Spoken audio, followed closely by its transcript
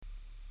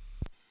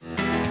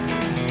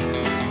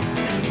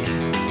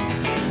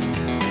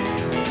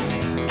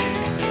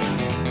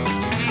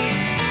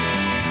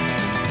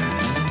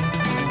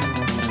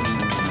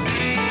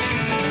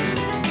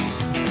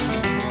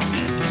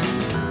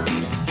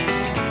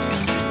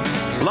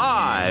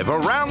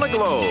live around the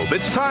globe.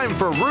 It's time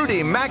for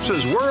Rudy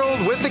Maxa's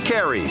World with the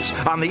Careys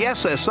on the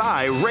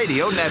SSI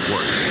Radio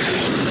Network.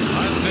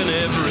 I've been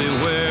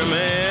everywhere,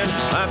 man.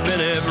 I've been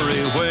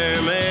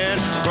everywhere, man.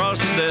 Across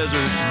the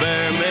deserts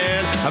bare,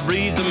 man. I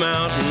breathe the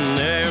mountain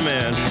air,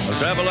 man. Of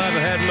travel I've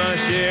had my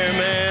share,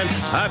 man.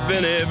 I've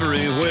been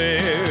everywhere.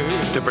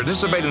 To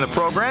participate in the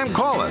program,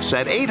 call us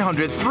at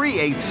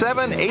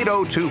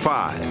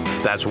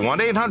 800-387-8025. That's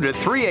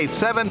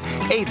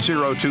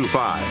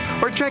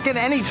 1-800-387-8025. Or check in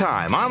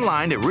anytime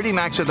online at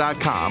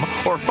rudymaxa.com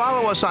or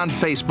follow us on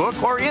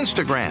Facebook or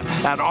Instagram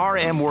at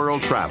RM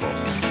World Travel.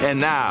 And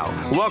now,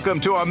 welcome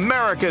to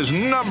America's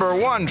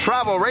 #1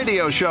 travel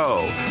radio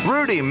show,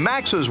 Rudy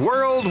Maxa's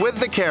World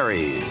with the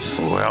Careys.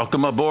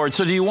 Welcome aboard.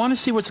 So do you want to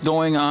see what's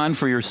going on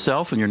for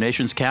yourself in your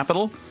nation's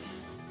capital?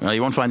 Well,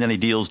 you won't find any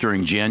deals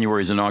during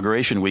January's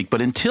inauguration week,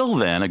 but until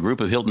then, a group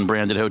of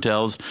Hilton-branded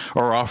hotels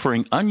are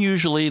offering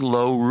unusually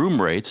low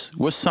room rates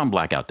with some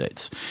blackout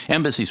dates.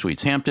 Embassy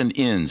Suites, Hampton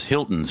Inns,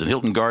 Hiltons, and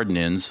Hilton Garden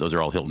Inns, those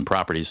are all Hilton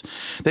properties.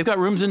 They've got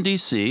rooms in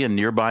D.C. and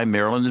nearby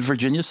Maryland and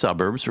Virginia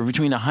suburbs for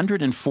between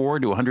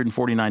 $104 to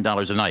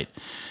 $149 a night.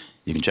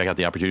 You can check out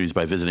the opportunities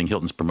by visiting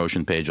Hilton's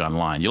promotion page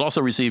online. You'll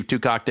also receive 2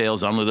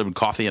 cocktails, unlimited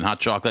coffee and hot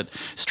chocolate,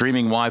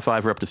 streaming Wi-Fi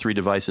for up to 3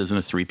 devices, and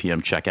a 3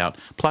 p.m. checkout,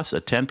 plus a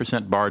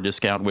 10% bar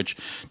discount, which,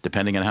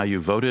 depending on how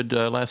you voted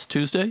last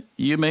Tuesday,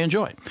 you may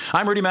enjoy.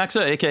 I'm Rudy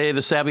Maxa, a.k.a.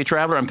 The Savvy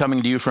Traveler. I'm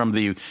coming to you from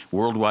the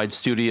worldwide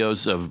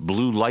studios of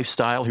Blue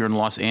Lifestyle here in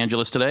Los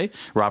Angeles today.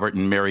 Robert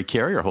and Mary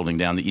Carey are holding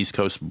down the East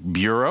Coast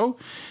Bureau,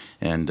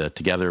 and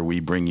together we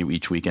bring you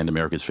each weekend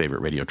America's favorite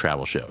radio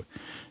travel show.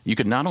 You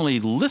can not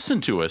only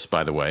listen to us,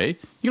 by the way,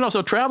 you can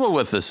also travel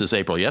with us this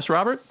April. Yes,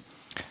 Robert?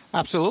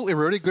 Absolutely,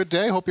 Rudy. Good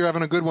day. Hope you're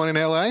having a good one in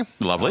L.A.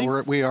 Lovely.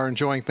 We are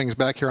enjoying things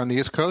back here on the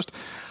East Coast.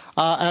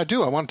 I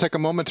want to take a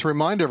moment to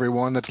remind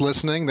everyone that's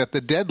listening that the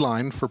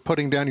deadline for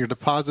putting down your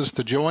deposits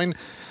to join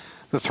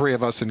the 3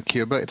 of us in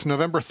Cuba, it's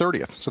November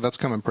 30th, so that's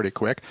coming pretty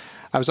quick.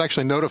 I was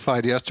actually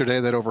notified yesterday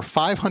that over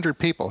 500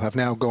 people have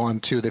now gone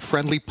to the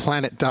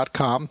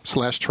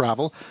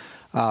friendlyplanet.com/travel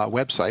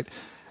website,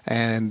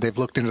 and they've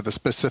looked into the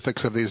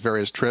specifics of these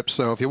various trips.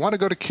 So if you want to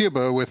go to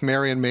Cuba with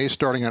Mary and me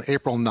starting on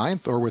April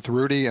 9th, or with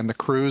Rudy and the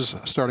cruise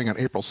starting on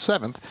April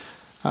 7th,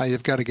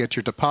 you've got to get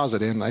your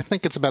deposit in. I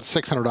think it's about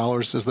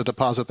 $600 is the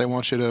deposit they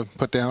want you to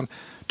put down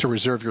to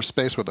reserve your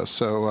space with us.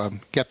 So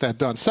get that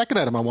done. Second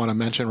item I want to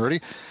mention, Rudy,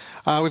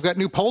 we've got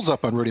new polls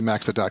up on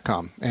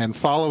rudymaxa.com. And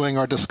following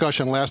our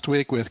discussion last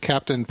week with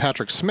Captain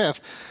Patrick Smith,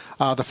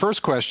 the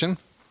first question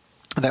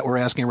that we're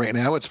asking right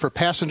now, it's for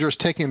passengers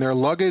taking their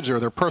luggage or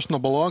their personal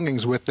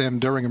belongings with them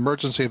during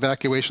emergency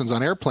evacuations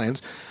on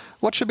airplanes.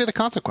 What should be the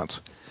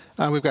consequence?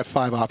 We've got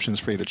 5 options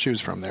for you to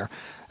choose from there.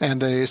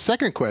 And the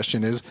second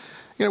question is,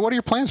 what are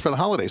your plans for the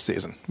holiday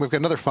season? We've got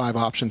another 5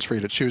 options for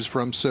you to choose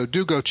from, so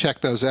do go check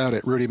those out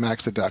at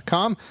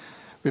rudymaxa.com.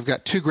 We've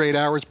got 2 great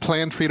hours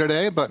planned for you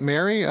today, but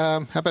Mary,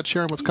 how about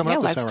sharing what's coming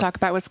up this hour? Let's talk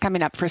about what's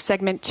coming up. For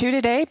segment 2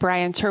 today,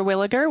 Brian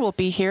Terwilliger will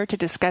be here to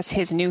discuss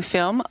his new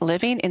film,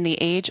 Living in the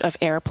Age of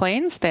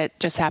Airplanes, that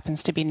just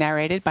happens to be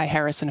narrated by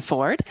Harrison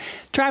Ford.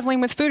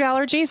 Traveling with food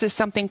allergies is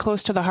something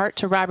close to the heart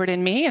to Robert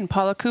and me, and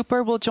Paula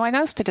Cooper will join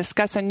us to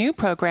discuss a new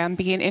program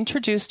being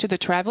introduced to the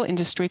travel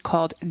industry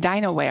called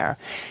DinoWare.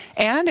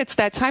 And it's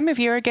that time of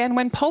year again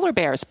when polar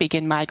bears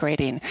begin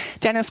migrating.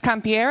 Dennis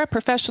Campier, a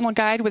professional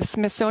guide with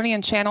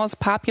Smithsonian Channel's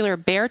popular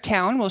Bear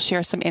Town, will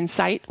share some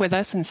insight with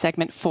us in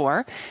segment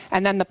 4.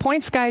 And then the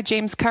points guy,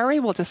 James Curry,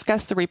 will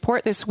discuss the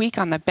report this week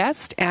on the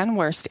best and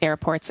worst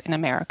airports in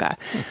America.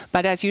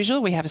 But as usual,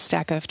 we have a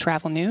stack of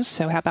travel news,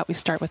 so how about we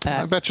start with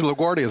that? I bet you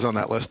LaGuardia is on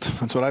that list.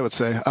 That's what I would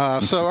say.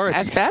 All right.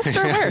 As best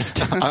or worst?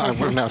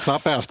 No, it's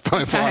not best.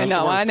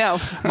 I know.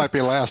 Might be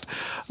last.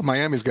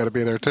 Miami's got to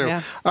be there, too.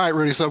 Yeah. All right,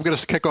 Rudy, so I'm going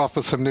to kick off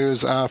with some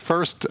news.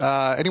 First,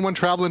 anyone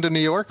traveling to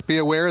New York, be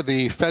aware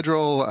the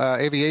Federal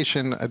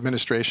Aviation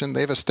Administration,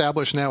 they've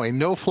established now a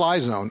no-fly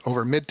zone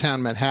over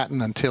Midtown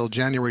Manhattan until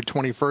January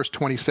 21st,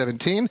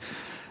 2017,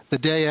 the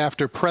day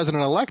after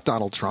President-elect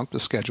Donald Trump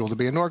is scheduled to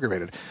be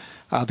inaugurated.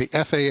 The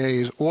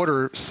FAA's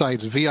order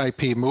cites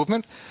VIP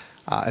movement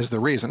as the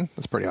reason.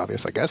 That's pretty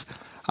obvious, I guess.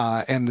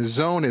 And the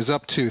zone is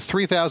up to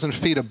 3,000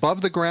 feet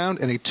above the ground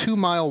and a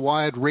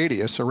 2-mile-wide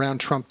radius around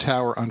Trump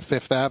Tower on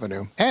Fifth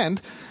Avenue.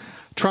 And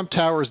Trump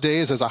Tower's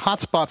days as a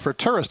hotspot for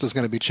tourists is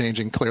going to be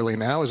changing clearly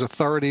now as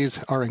authorities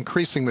are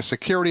increasing the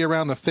security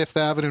around the Fifth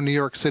Avenue, New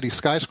York City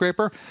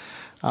skyscraper.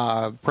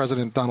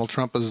 Elect Donald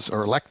Trump has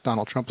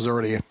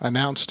already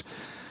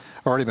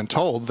been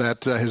told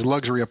that his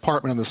luxury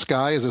apartment in the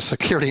sky is a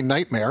security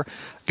nightmare,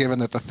 given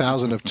that the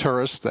thousands of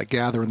tourists that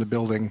gather in the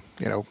building,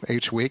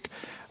 each week,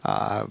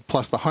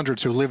 plus the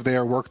hundreds who live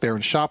there, work there,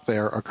 and shop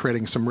there, are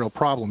creating some real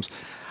problems.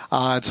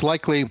 It's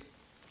likely.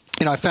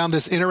 I found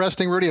this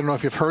interesting, Rudy. I don't know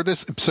if you've heard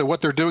this. So what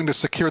they're doing to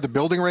secure the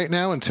building right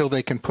now until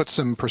they can put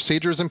some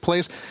procedures in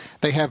place,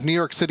 they have New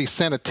York City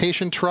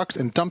sanitation trucks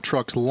and dump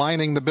trucks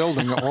lining the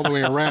building all the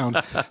way around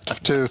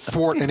to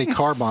thwart any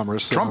car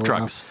bombers. So, Trump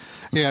trucks.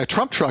 Yeah,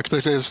 Trump trucks.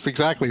 This is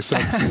exactly. So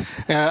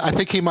I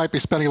think he might be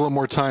spending a little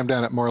more time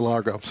down at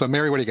Mar-a-Lago. So,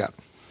 Mary, what do you got?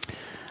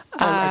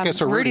 I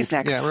guess Rudy's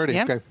next. Yeah, Rudy.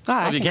 Yep. Okay.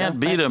 If you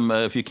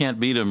can't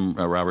beat him,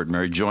 Robert and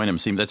Mary, join him.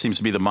 That seems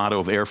to be the motto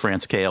of Air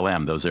France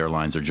KLM. Those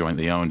airlines are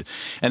jointly owned.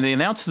 And they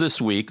announced this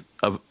week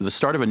of the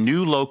start of a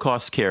new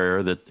low-cost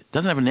carrier that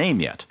doesn't have a name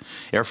yet.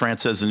 Air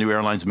France says the new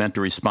airline's meant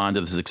to respond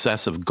to the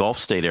success of Gulf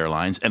state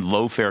airlines and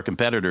low-fare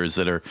competitors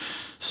that are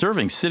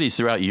serving cities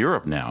throughout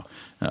Europe now.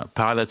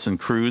 Pilots and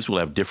crews will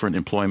have different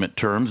employment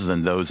terms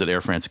than those at Air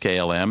France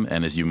KLM,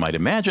 and as you might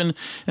imagine,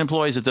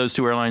 employees at those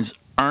two airlines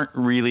aren't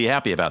really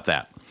happy about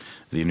that.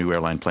 The new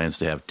airline plans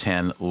to have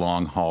 10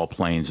 long-haul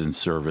planes in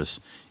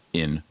service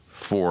in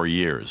 4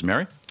 years.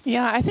 Mary?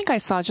 Yeah, I think I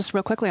saw just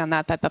real quickly on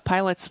that the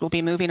pilots will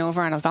be moving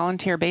over on a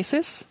volunteer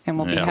basis and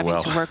will be having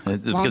to work longer hours.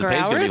 Because the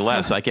pay's going to be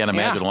less. I can't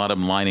imagine a lot of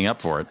them lining up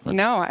for it. But.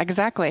 No,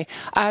 exactly.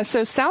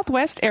 So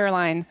Southwest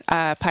Airline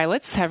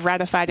pilots have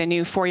ratified a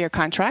new 4-year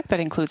contract that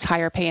includes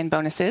higher pay and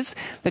bonuses.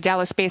 The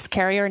Dallas-based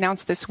carrier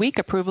announced this week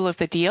approval of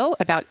the deal.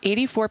 About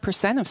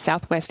 84% of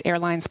Southwest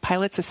Airlines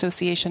Pilots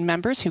Association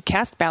members who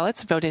cast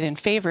ballots voted in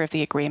favor of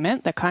the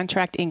agreement. The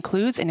contract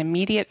includes an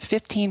immediate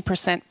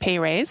 15% pay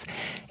raise.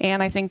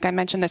 And I think I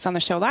mentioned this on the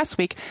show last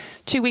week.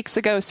 2 weeks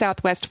ago,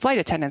 Southwest flight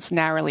attendants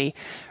narrowly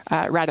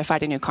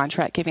ratified a new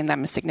contract, giving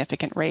them a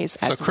significant raise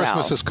as well. So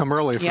Christmas has come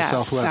early for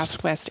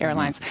Southwest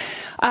Airlines.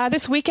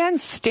 This weekend,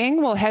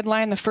 Sting will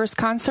headline the first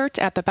concert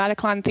at the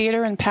Bataclan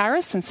Theater in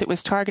Paris, since it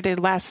was targeted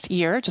last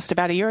year, just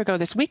about a year ago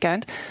this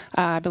weekend.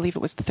 I believe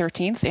it was the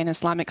 13th, in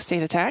Islamic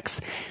State attacks.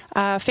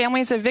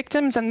 Families of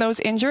victims and those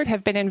injured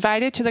have been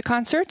invited to the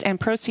concert, and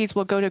proceeds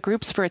will go to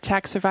groups for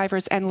attack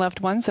survivors and loved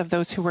ones of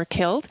those who were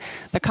killed.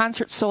 The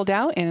concert sold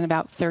out in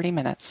about 30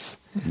 minutes.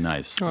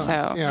 Nice.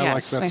 So,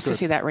 it's nice to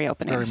see that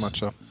reopening. Very much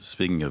so.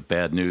 Speaking of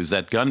bad news,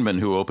 that gunman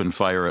who opened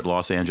fire at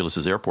Los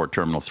Angeles' airport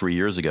terminal 3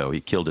 years ago,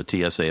 he killed a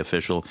TSA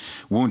official,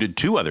 wounded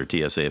 2 other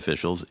TSA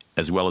officials,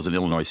 as well as an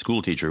Illinois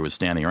school teacher who was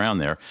standing around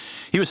there.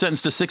 He was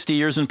sentenced to 60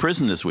 years in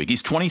prison this week.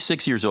 He's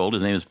 26 years old.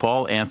 His name is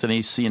Paul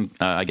Anthony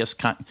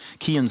Ciancia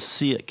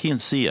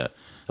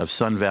of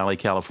Sun Valley,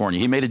 California.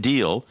 He made a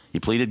deal. He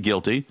pleaded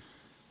guilty,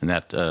 and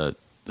that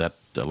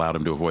allowed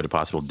him to avoid a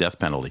possible death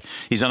penalty.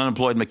 He's an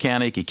unemployed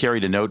mechanic. He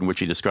carried a note in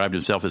which he described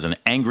himself as an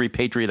angry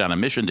patriot on a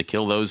mission to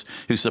kill those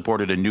who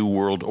supported a new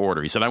world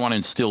order. He said, "I want to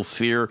instill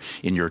fear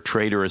in your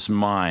traitorous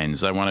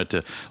minds. I want it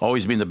to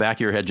always be in the back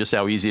of your head just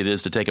how easy it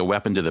is to take a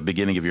weapon to the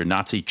beginning of your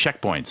Nazi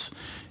checkpoints.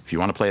 If you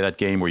want to play that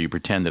game where you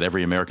pretend that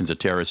every American's a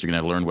terrorist, you're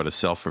going to learn what a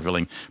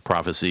self-fulfilling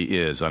prophecy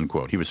is,"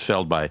 unquote. He was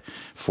felled by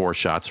 4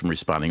 shots from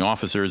responding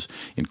officers.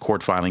 In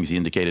court filings, he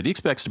indicated he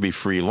expects to be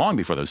free long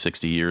before those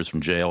 60 years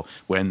from jail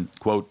when,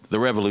 quote, "the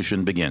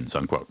revolution begins,"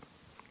 unquote.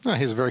 Oh,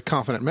 he's a very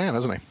confident man,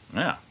 isn't he?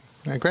 Yeah.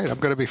 Yeah, great. I'm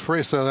going to be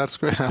free, so that's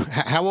great.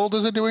 How old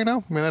is it, do we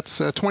know? I mean, that's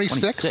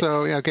 26,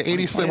 so yeah, okay,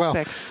 86. Well,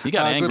 he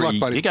got angry. Good luck,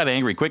 buddy. He got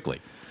angry quickly.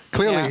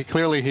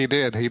 Clearly he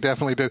did. He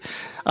definitely did.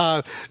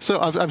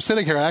 So I'm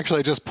sitting here. Actually,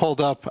 I just pulled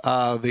up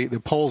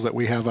the polls that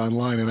we have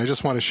online, and I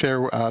just want to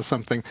share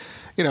something.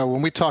 You know,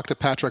 when we talked to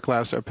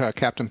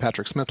Captain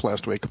Patrick Smith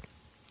last week,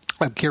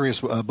 I'm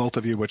curious, both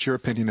of you, what your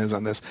opinion is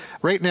on this.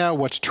 Right now,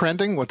 what's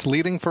trending, what's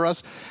leading for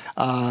us,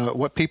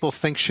 what people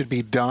think should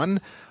be done,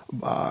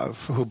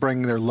 who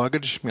bring their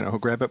luggage, who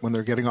grab it when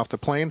they're getting off the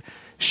plane.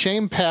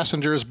 Shame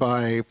passengers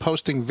by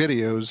posting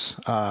videos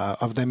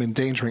of them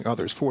endangering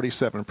others,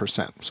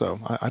 47%. So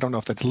I don't know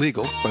if that's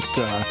legal, but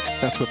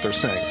that's what they're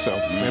saying. So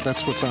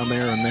that's what's on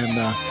there. And then,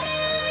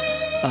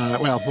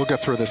 we'll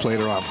get through this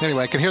later on.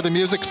 Anyway, I can hear the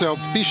music, so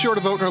be sure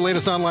to vote in our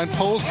latest online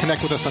polls.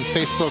 Connect with us on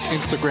Facebook,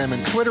 Instagram,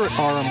 and Twitter at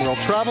RM World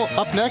Travel.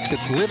 Up next,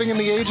 it's Living in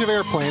the Age of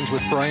Airplanes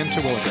with Brian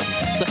Terwilliger.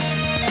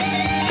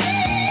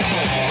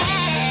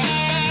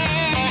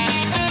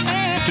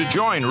 To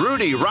join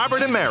Rudy,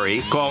 Robert, and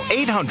Mary, call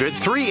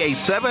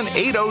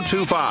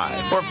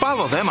 800-387-8025 or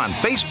follow them on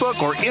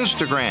Facebook or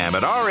Instagram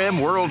at RM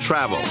World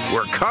Travel.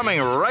 We're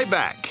coming right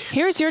back.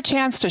 Here's your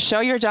chance to show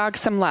your dog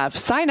some love.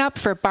 Sign up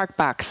for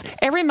BarkBox.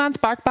 Every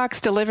month,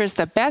 BarkBox delivers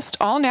the best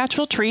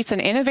all-natural treats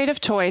and innovative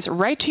toys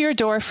right to your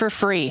door for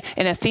free.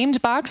 In a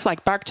themed box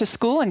like Bark to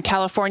School and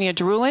California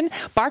Droolin',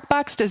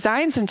 BarkBox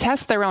designs and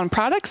tests their own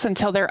products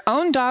until their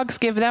own dogs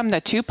give them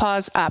the 2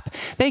 paws up.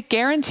 They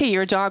guarantee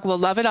your dog will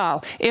love it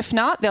all. If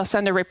not, they'll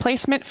send a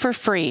replacement for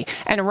free.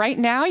 And right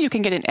now, you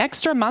can get an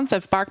extra month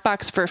of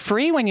BarkBox for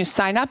free when you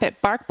sign up at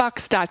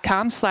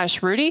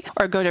barkbox.com/Rudy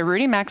or go to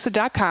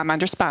rudymaxa.com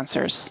under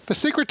sponsors. The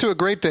secret to a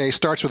great day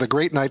starts with a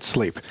great night's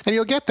sleep, and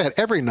you'll get that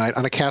every night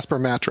on a Casper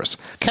mattress.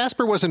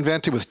 Casper was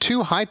invented with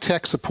 2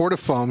 high-tech supportive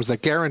foams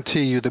that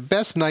guarantee you the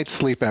best night's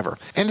sleep ever.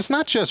 And it's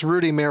not just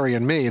Rudy, Mary,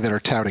 and me that are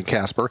touting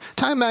Casper.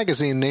 Time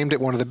Magazine named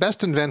it one of the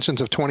best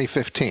inventions of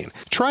 2015.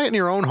 Try it in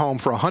your own home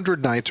for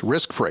 100 nights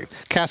risk-free.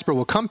 Casper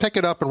will come pick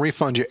it up and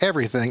refund you you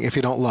everything if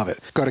you don't love it.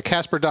 Go to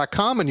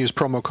Casper.com and use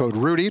promo code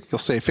Rudy. You'll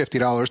save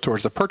 $50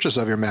 towards the purchase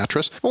of your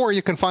mattress, or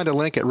you can find a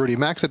link at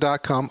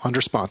RudyMaxa.com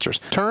under sponsors.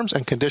 Terms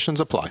and conditions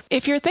apply.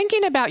 If you're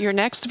thinking about your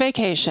next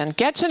vacation,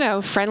 get to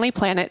know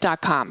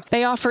FriendlyPlanet.com.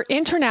 They offer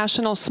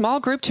international small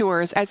group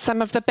tours at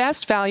some of the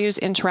best values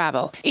in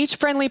travel. Each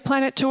Friendly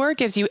Planet tour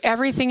gives you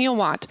everything you'll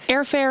want: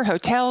 airfare,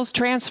 hotels,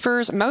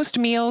 transfers, most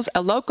meals,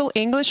 a local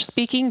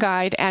English-speaking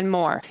guide, and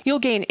more. You'll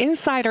gain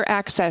insider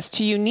access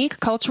to unique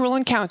cultural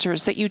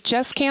encounters that you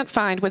just can't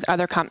find with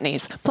other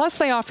companies. Plus,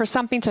 they offer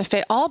something to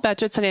fit all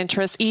budgets and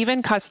interests,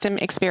 even custom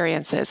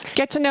experiences.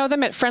 Get to know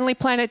them at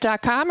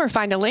FriendlyPlanet.com or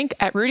find a link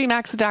at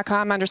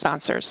RudyMaxa.com under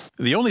sponsors.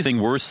 The only thing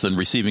worse than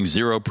receiving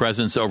zero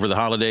presents over the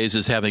holidays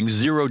is having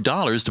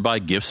 $0 to buy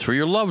gifts for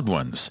your loved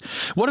ones.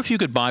 What if you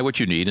could buy what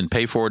you need and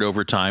pay for it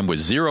over time with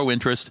zero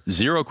interest,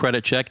 zero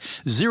credit check,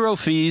 zero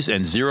fees,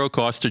 and zero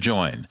cost to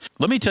join?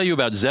 Let me tell you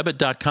about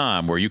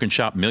Zebit.com, where you can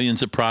shop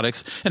millions of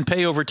products and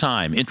pay over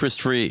time,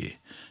 interest-free.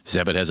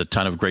 Zebit has a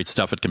ton of great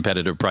stuff at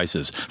competitive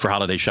prices. For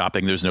holiday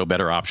shopping, there's no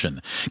better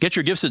option. Get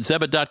your gifts at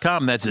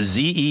Zebit.com. That's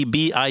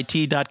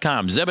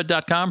Zebit.com.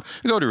 Zebit.com.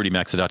 Go to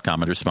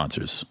RudyMaxa.com under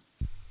sponsors.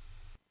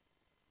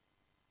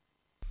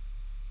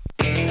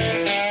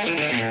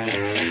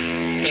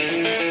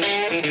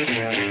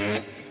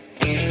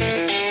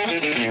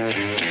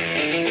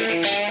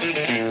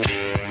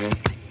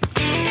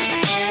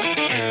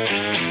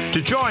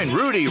 To join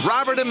Rudy,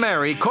 Robert, and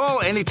Mary, call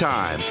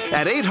anytime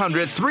at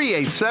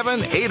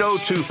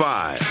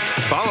 800-387-8025.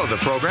 Follow the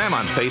program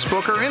on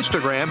Facebook or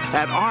Instagram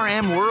at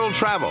RM World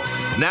Travel.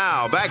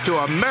 Now, back to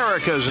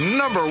America's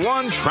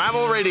 #1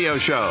 travel radio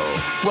show.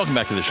 Welcome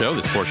back to the show.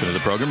 This portion of the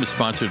program is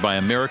sponsored by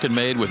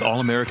American-made with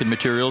all-American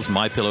materials,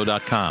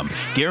 MyPillow.com.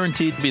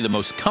 Guaranteed to be the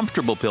most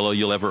comfortable pillow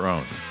you'll ever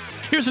own.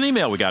 Here's an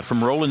email we got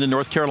from Roland in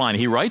North Carolina.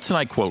 He writes, and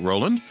I quote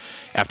Roland,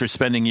 "After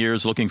spending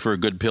years looking for a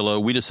good pillow,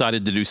 we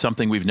decided to do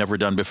something we've never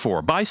done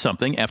before. Buy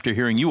something after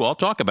hearing you all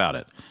talk about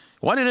it.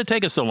 Why did it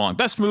take us so long?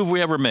 Best move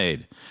we ever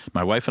made.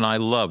 My wife and I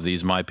love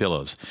these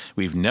MyPillows.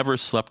 We've never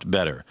slept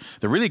better.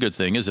 The really good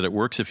thing is that it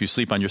works if you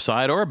sleep on your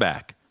side or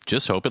back.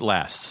 Just hope it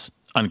lasts."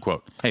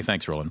 Unquote. Hey,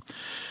 thanks, Roland.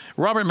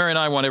 Robert, Mary, and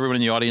I want everyone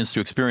in the audience to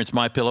experience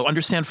MyPillow,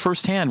 understand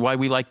firsthand why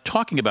we like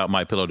talking about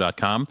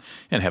MyPillow.com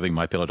and having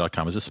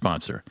MyPillow.com as a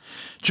sponsor.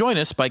 Join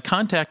us by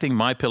contacting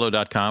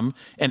MyPillow.com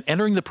and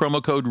entering the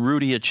promo code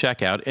Rudy at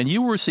checkout, and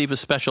you will receive a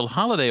special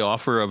holiday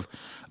offer of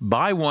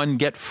buy one,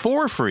 get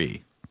 4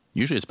 free.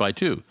 Usually it's buy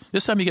 2.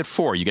 This time you get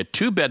 4. You get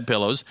 2 bed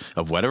pillows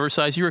of whatever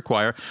size you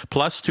require,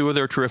 plus 2 of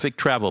their terrific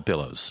travel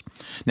pillows.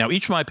 Now,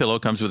 each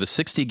MyPillow comes with a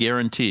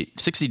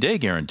 60-day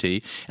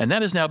guarantee, and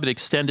that has now been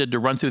extended to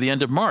run through the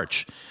end of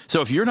March.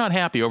 So if you're not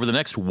happy over the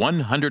next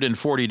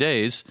 140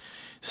 days,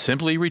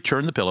 simply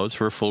return the pillows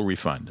for a full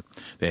refund.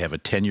 They have a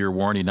 10-year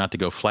warranty not to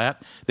go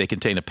flat. They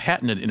contain a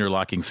patented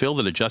interlocking fill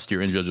that adjusts to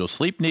your individual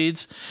sleep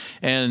needs.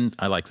 And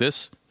I like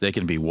this, they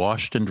can be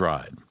washed and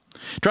dried.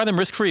 Try them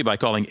risk-free by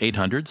calling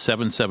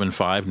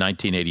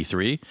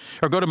 800-775-1983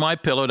 or go to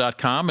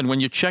MyPillow.com, and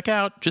when you check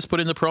out, just put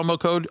in the promo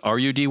code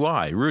RUDY,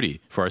 Rudy,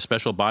 for our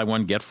special buy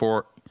one, get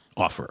 4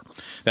 offer.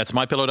 That's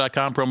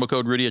MyPillow.com, promo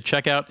code Rudy at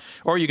checkout,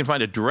 or you can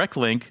find a direct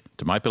link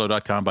to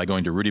MyPillow.com by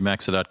going to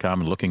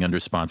RudyMaxa.com and looking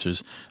under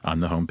sponsors on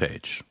the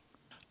homepage.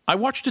 I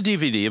watched a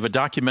DVD of a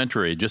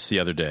documentary just the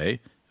other day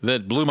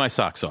that blew my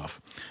socks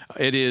off.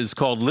 It is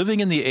called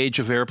Living in the Age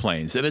of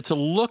Airplanes, and it's a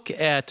look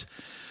at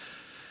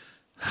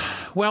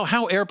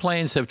how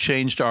airplanes have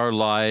changed our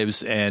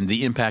lives and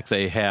the impact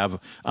they have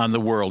on the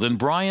world. And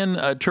Brian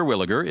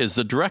Terwilliger is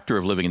the director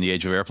of Living in the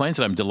Age of Airplanes,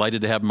 and I'm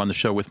delighted to have him on the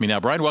show with me now.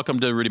 Brian, welcome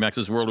to Rudy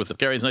Maxa's World with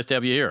Gary. It's nice to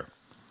have you here.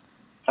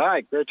 Hi,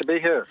 great to be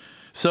here.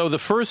 So the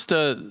first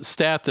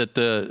stat that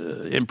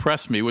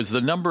impressed me was the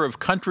number of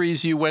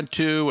countries you went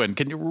to, and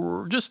can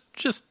you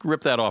just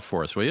rip that off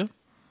for us, will you?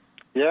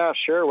 Yeah,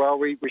 sure. Well,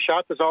 we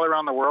shot this all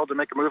around the world to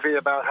make a movie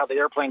about how the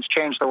airplanes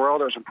changed the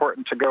world. It was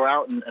important to go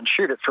out and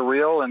shoot it for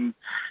real. And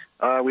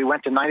we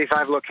went to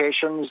 95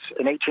 locations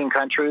in 18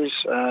 countries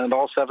and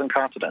all 7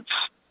 continents.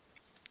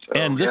 So,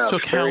 and this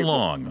took how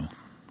long?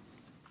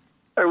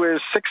 It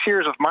was 6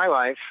 years of my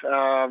life,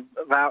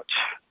 about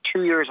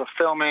 2 years of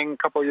filming, a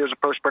couple of years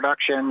of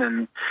post-production,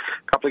 and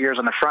a couple of years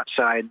on the front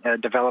side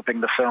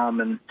developing the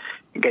film and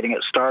getting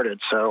it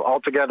started. So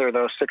altogether,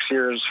 those 6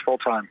 years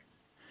full-time.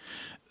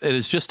 It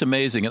is just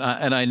amazing.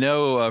 And I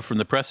know from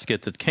the press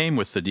kit that came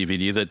with the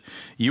DVD that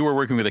you were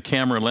working with a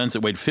camera lens that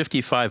weighed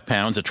 55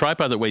 pounds, a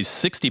tripod that weighs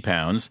 60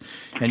 pounds,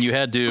 and you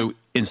had to,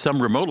 in some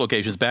remote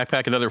locations,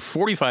 backpack another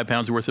 45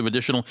 pounds worth of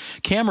additional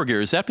camera gear.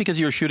 Is that because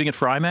you were shooting it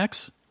for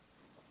IMAX?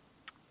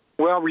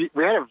 Well, we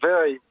had a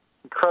very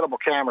incredible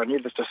camera,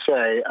 needless to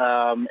say,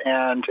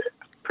 and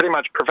pretty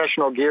much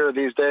professional gear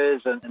these days,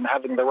 and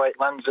having the right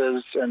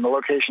lenses and the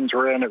locations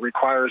we're in, it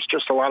requires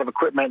just a lot of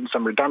equipment and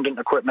some redundant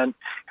equipment,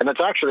 and it's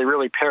actually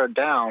really pared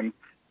down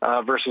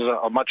versus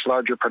a much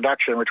larger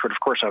production, which would, of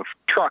course, have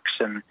trucks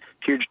and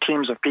huge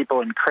teams of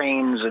people and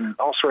cranes and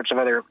all sorts of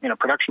other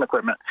production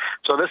equipment.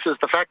 So this is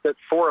the fact that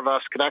 4 of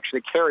us could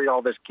actually carry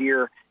all this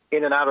gear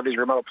in and out of these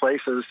remote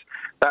places.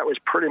 That was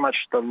pretty much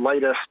the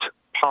lightest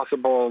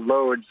possible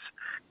loads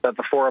that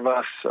the four of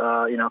us,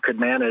 could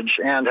manage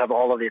and have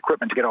all of the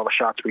equipment to get all the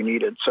shots we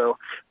needed. So,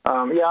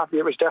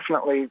 it was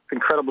definitely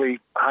incredibly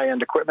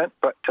high-end equipment,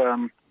 but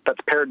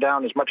that's pared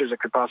down as much as it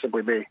could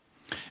possibly be.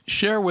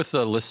 Share with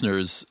the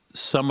listeners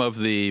some of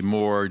the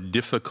more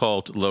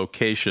difficult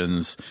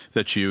locations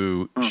that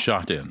you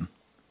shot in.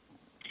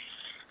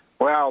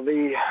 Well,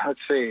 let's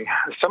see.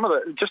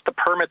 Just the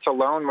permits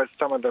alone with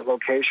some of the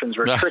locations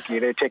were tricky.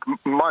 They take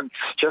months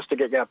just to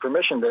get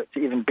permission to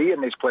even be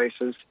in these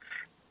places.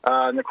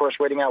 And, of course,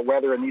 waiting out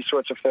weather and these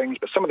sorts of things.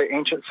 But some of the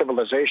ancient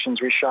civilizations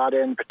we shot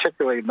in,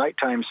 particularly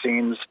nighttime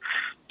scenes,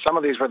 some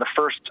of these were the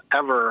first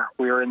ever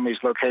we were in these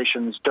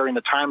locations during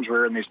the times we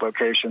were in these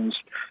locations,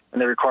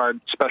 and they required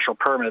special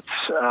permits.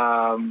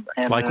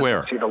 Like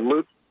where?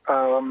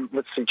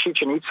 Let's see,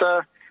 Chichen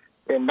Itza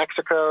in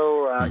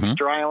Mexico,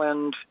 Easter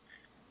Island.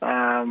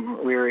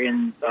 We were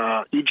in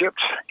Egypt,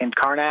 in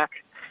Karnak.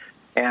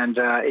 And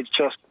it's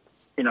just,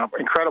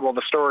 incredible,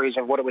 the stories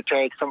of what it would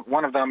take.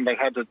 One of them, it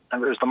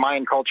was the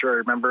Mayan culture, I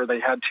remember. They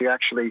had to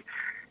actually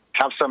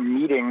have some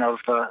meeting of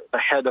the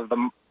heads of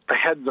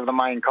the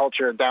Mayan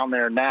culture down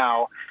there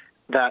now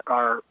that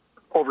are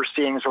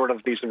overseeing sort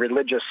of these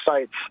religious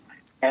sites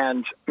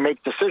and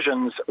make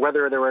decisions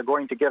whether they were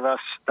going to give us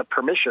the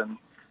permission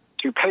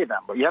to pay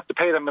them. But you have to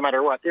pay them no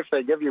matter what, if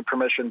they give you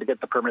permission to get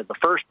the permit in the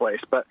first place.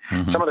 But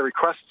some of the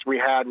requests we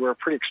had were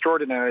pretty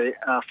extraordinary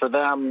for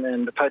them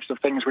and the types of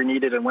things we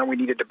needed and when we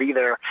needed to be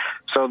there.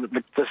 So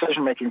the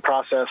decision-making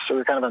process, we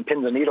were kind of on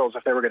pins and needles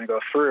if they were going to go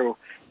through.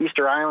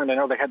 Easter Island, I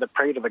know they had to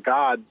pray to the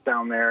gods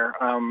down there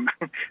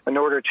in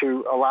order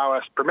to allow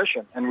us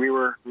permission. And we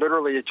were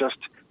literally just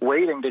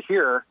waiting to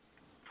hear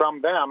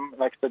from them,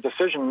 like the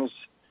decisions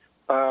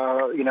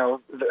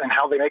and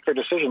how they make their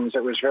decisions.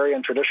 It was very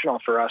untraditional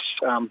for us,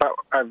 but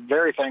I'm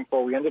very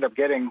thankful. We ended up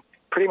getting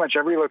pretty much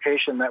every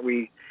location that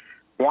we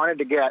wanted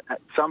to get.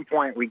 At some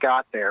point, we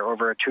got there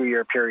over a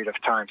 2-year period of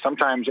time.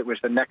 Sometimes it was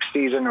the next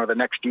season or the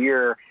next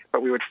year,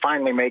 but we would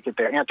finally make it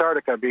there.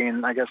 Antarctica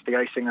being, I guess, the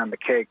icing on the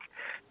cake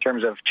in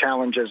terms of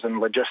challenges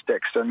and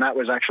logistics, and that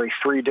was actually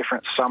 3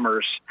 different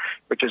summers,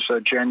 which is a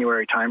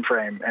January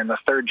timeframe, and the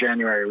 3rd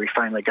January we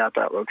finally got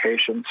that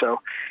location. So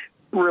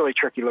really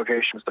tricky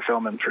locations to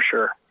film in for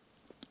sure.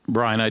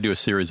 Brian, I do a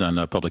series on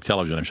public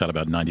television. I've shot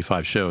about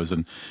 95 shows,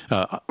 and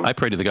I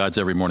pray to the gods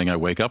every morning I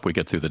wake up. We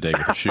get through the day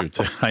with the shoots.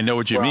 I know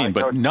what you mean,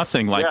 but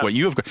nothing like what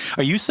you have.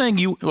 Are you saying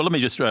well, let me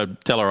just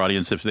tell our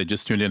audience if they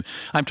just tuned in.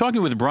 I'm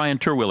talking with Brian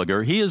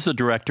Terwilliger. He is the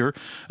director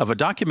of a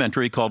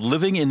documentary called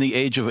Living in the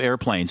Age of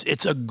Airplanes.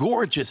 It's a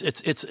gorgeous,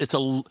 it's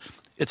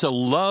a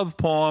love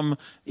poem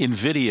in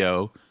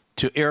video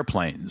to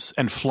airplanes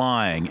and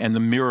flying and the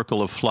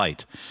miracle of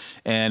flight.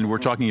 And we're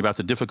talking about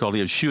the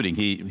difficulty of shooting.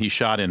 He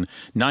shot in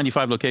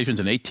 95 locations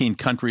in 18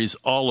 countries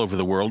all over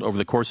the world over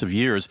the course of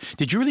years.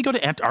 Did you really go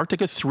to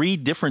Antarctica 3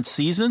 different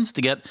seasons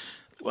to get,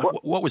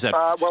 what was that,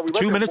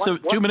 2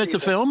 minutes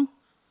of film?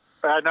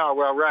 No,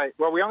 well, right.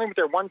 Well, we only went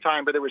there one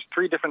time, but there was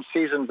 3 different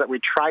seasons that we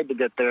tried to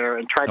get there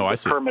and tried to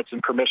get permits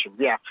and permission.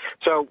 Yeah.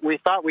 So we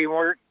thought we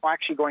weren't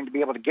actually going to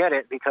be able to get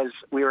it because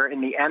we were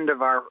in the end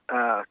of our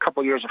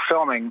couple years of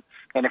filming.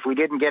 And if we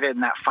didn't get it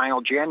in that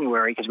final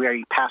January, because we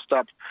already passed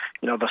up,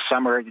 the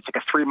summer, it's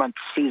like a 3-month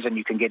season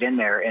you can get in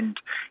there. And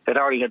it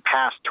already had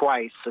passed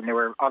twice, and there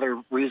were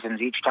other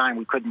reasons each time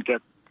we couldn't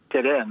get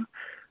in.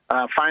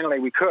 Finally,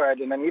 we could,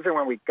 and then even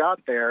when we got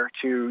there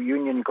to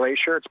Union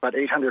Glacier, it's about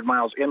 800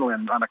 miles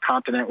inland on a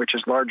continent which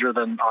is larger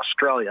than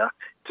Australia.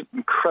 It's an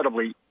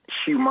incredibly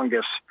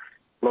humongous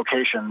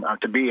location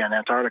to be in,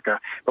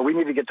 Antarctica. But we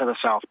need to get to the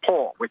South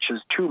Pole, which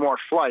is 2 more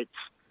flights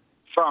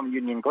from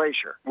Union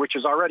Glacier, which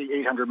is already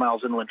 800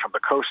 miles inland from the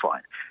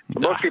coastline.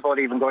 So most people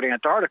that even go to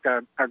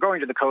Antarctica are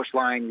going to the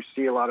coastline. You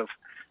see a lot of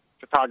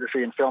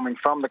photography and filming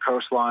from the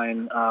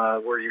coastline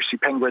where you see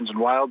penguins and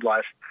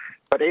wildlife.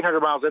 But 800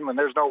 miles inland,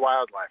 there's no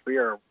wildlife. We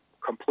are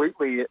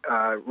completely,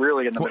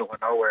 really in the middle of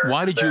nowhere.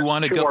 Why did you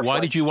want to go? Why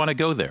did you want to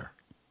go there?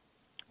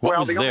 What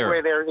was the there? Only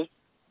way there is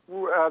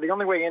the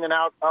only way in and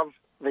out of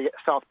the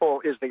South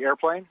Pole is the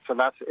airplane. So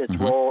that's its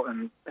role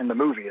in the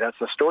movie. That's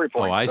the story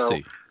point. Oh, I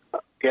see.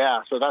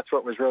 Yeah, so that's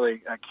what was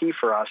really key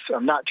for us.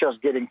 Not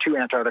just getting to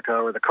Antarctica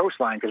or the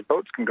coastline, because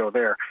boats can go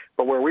there,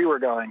 but where we were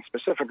going,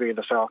 specifically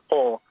the South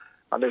Pole.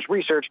 There's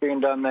research being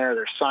done there.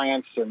 There's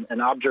science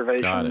and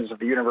observations of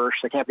the universe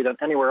that can't be done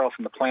anywhere else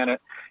on the planet.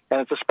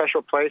 And it's a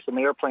special place, and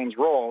the airplane's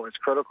role is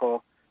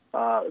critical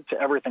to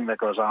everything that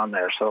goes on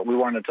there. So we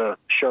wanted to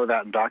show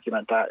that and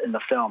document that in the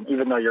film,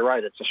 even though you're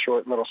right, it's a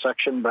short little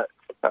section, but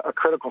a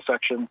critical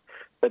section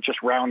that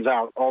just rounds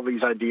out all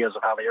these ideas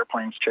of how the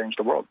airplanes changed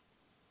the world.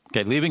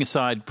 Okay, leaving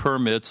aside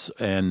permits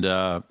and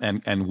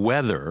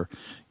weather,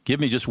 give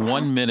me just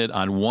 1 minute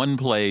on one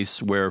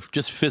place where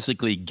just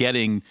physically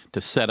getting to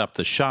set up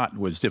the shot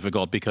was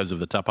difficult because of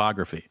the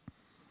topography.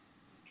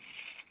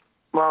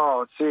 Well,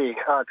 let's see.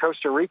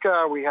 Costa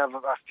Rica, we have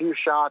a few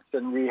shots,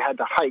 and we had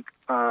to hike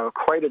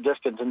quite a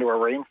distance into a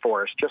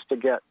rainforest just to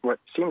get what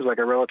seems like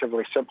a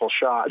relatively simple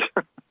shot.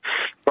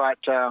 But,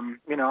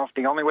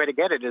 the only way to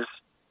get it is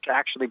to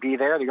actually be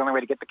there. The only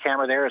way to get the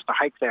camera there is to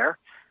hike there.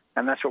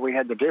 And that's what we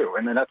had to do.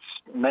 And then that's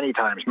many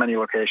times, many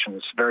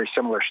locations, very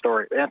similar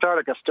story.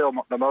 Antarctica is still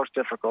the most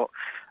difficult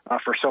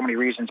for so many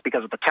reasons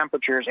because of the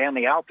temperatures and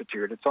the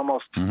altitude. It's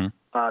almost 2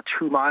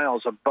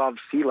 miles above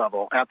sea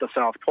level at the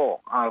South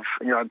Pole of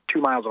 2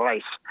 miles of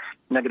ice,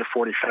 negative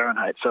 40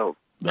 Fahrenheit. So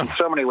in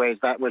so many ways,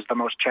 that was the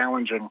most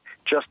challenging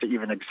just to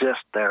even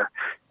exist there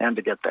and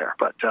to get there.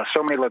 But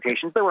so many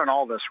locations, they weren't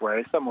all this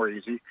way. Some were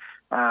easy.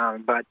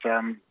 But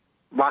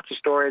lots of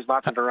stories,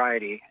 lots of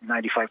variety,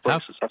 95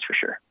 places, that's for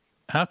sure.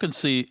 How can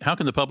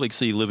the public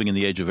see Living in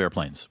the Age of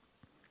Airplanes?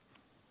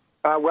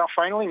 Well,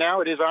 finally now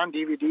it is on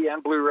DVD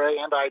and Blu-ray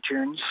and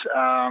iTunes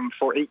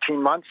for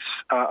 18 months.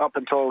 Up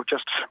until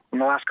just in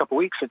the last couple of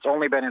weeks, it's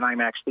only been in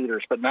IMAX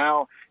theaters. But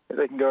now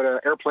they can go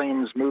to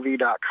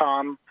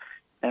airplanesmovie.com,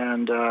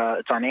 and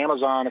it's on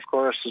Amazon, of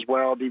course, as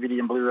well, DVD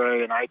and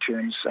Blu-ray and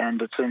iTunes.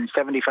 And it's in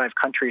 75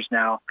 countries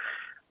now.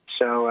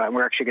 So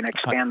we're actually going to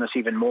expand this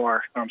even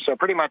more. So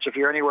pretty much if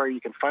you're anywhere,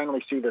 you can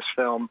finally see this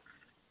film,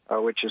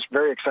 which is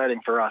very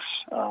exciting for us.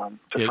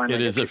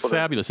 It is a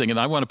fabulous thing, and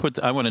I want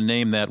to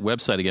name that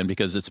website again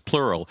because it's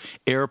plural: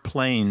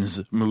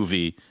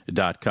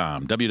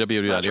 airplanesmovie.com,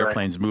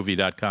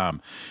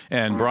 www.airplanesmovie.com.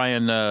 And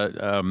Brian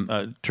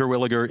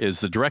Terwilliger is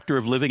the director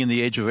of Living in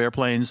the Age of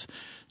Airplanes.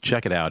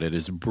 Check it out; it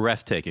is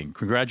breathtaking.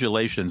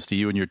 Congratulations to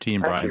you and your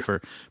team, Brian,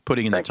 for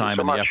putting in the time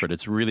and the effort.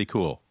 It's really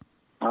cool.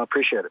 I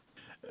appreciate it.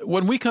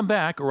 When we come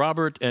back,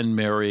 Robert and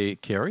Mary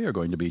Carey are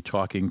going to be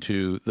talking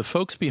to the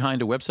folks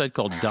behind a website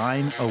called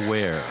Dine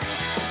Aware.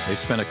 They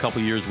spent a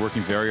couple years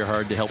working very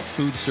hard to help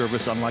food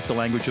service unlock the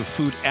language of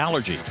food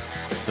allergy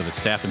so that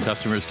staff and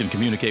customers can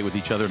communicate with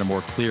each other in a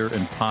more clear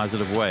and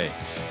positive way.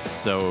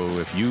 So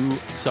if you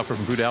suffer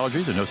from food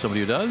allergies or know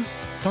somebody who does,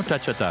 don't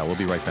touch that dial. We'll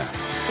be right back.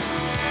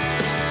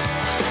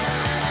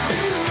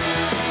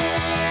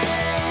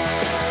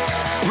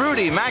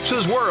 Rudy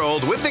Maxa's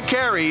World with the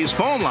Careys.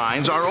 Phone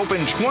lines are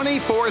open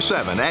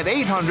 24/7 at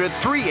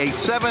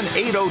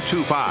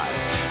 800-387-8025.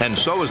 And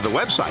so is the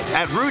website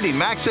at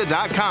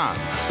rudymaxa.com.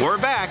 We're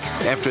back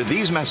after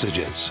these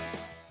messages.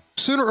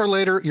 Sooner or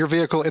later, your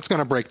vehicle, it's going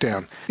to break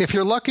down. If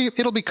you're lucky,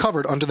 it'll be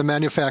covered under the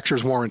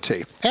manufacturer's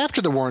warranty.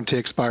 After the warranty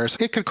expires,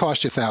 it could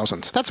cost you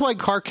thousands. That's why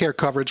car care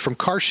coverage from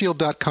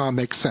CarShield.com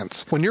makes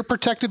sense. When you're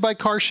protected by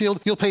CarShield,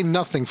 you'll pay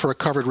nothing for a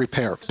covered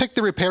repair. Pick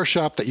the repair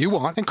shop that you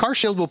want, and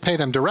CarShield will pay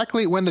them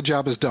directly when the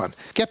job is done.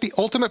 Get the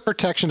ultimate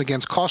protection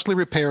against costly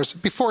repairs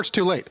before it's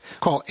too late.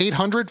 Call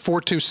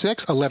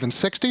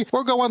 800-426-1160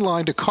 or go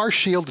online to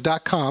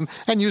CarShield.com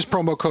and use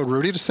promo code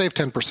Rudy to save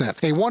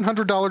 10%. A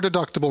 $100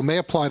 deductible may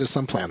apply to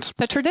some plans.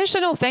 The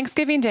traditional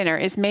Thanksgiving dinner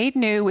is made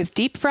new with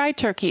deep-fried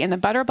turkey in the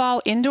Butterball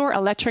Indoor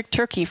Electric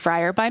Turkey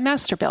Fryer by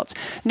Masterbuilt.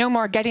 No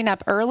more getting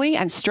up early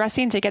and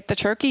stressing to get the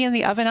turkey in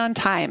the oven on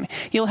time.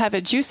 You'll have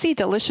a juicy,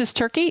 delicious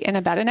turkey in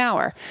about an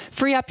hour.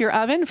 Free up your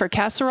oven for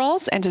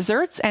casseroles and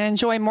desserts and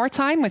enjoy more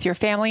time with your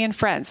family and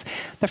friends.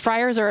 The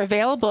fryers are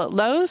available at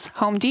Lowe's,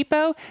 Home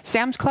Depot,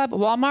 Sam's Club,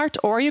 Walmart,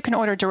 or you can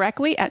order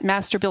directly at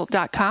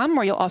masterbuilt.com,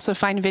 where you'll also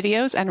find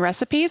videos and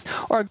recipes.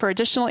 Or for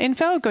additional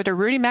info, go to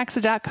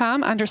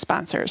rudymaxa.com under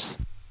sponsors.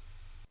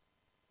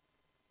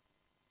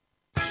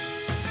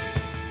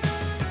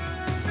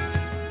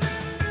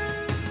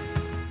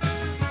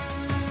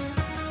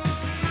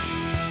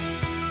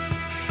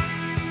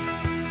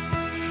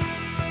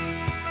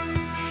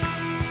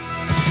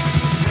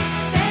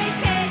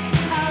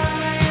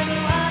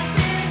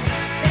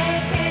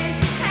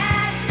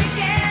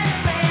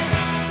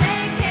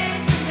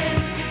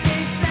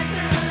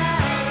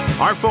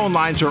 Our phone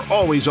lines are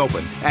always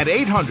open at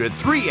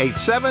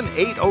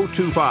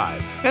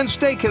 800-387-8025. And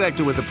stay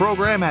connected with the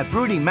program at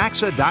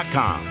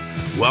rudymaxa.com.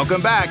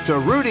 Welcome back to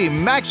Rudy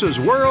Maxa's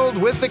World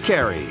with the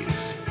Careys.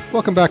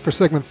 Welcome back for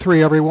segment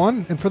 3,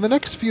 everyone. And for the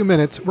next few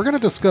minutes, we're going to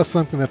discuss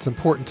something that's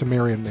important to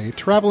Mary and me,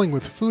 traveling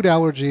with food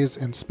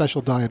allergies and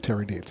special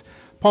dietary needs.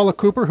 Paula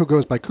Cooper, who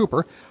goes by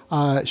Cooper,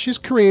 she's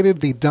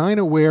created the Dine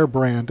Aware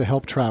brand to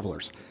help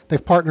travelers.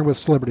 They've partnered with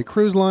Celebrity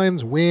Cruise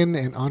Lines, Wynn,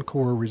 and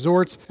Encore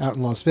Resorts out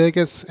in Las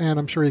Vegas, and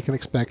I'm sure you can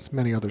expect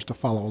many others to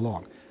follow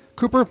along.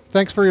 Cooper,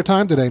 thanks for your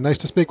time today. Nice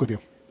to speak with you.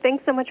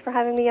 Thanks so much for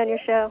having me on your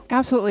show.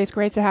 Absolutely. It's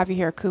great to have you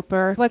here,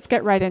 Cooper. Let's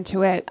get right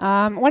into it.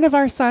 One of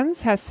our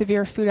sons has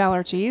severe food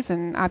allergies,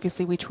 and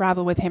obviously we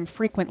travel with him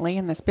frequently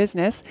in this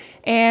business.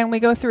 And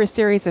we go through a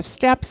series of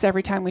steps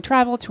every time we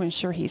travel to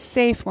ensure he's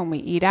safe when we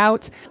eat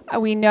out.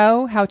 We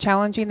know how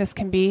challenging this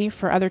can be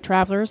for other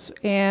travelers,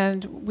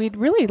 and we'd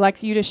really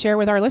like you to share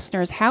with our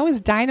listeners, how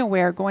is Dine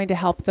Aware going to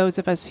help those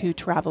of us who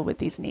travel with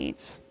these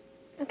needs?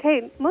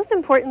 Okay, most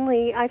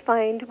importantly, I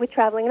find with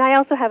traveling, and I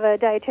also have a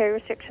dietary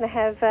restriction. I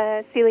have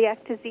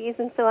celiac disease,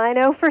 and so I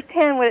know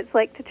firsthand what it's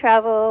like to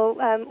travel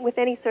with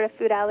any sort of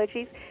food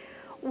allergies.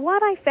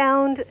 What I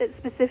found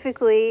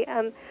specifically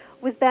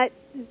was that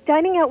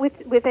dining out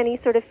with any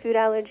sort of food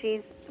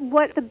allergies,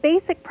 what the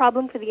basic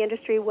problem for the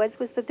industry was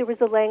that there was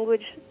a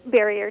language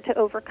barrier to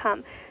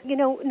overcome.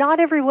 Not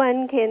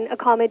everyone can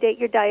accommodate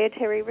your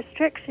dietary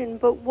restriction,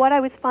 but what I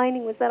was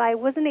finding was that I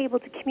wasn't able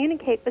to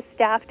communicate with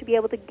staff to be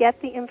able to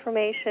get the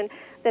information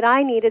that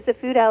I need as a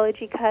food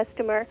allergy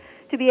customer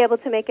to be able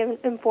to make an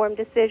informed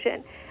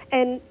decision.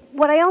 And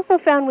what I also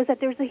found was that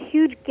there was a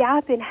huge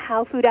gap in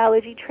how food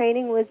allergy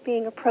training was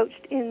being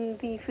approached in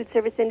the food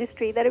service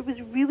industry, that it was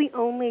really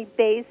only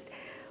based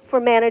for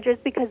managers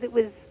because it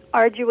was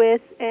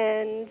arduous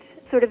and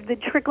sort of the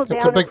trickle-down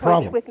approach. It's a big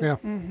problem, yeah.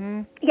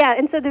 Mm-hmm. Yeah,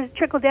 and so there's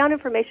trickle-down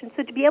information.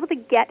 So to be able to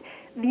get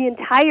the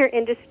entire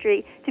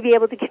industry to be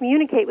able to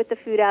communicate with the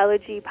food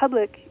allergy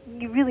public,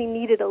 you really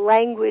needed a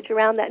language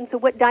around that. And so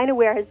what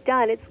DynaWare has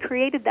done, it's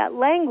created that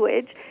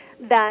language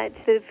that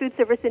the food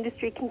service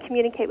industry can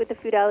communicate with the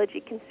food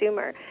allergy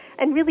consumer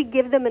and really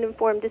give them an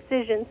informed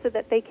decision so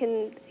that they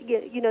can,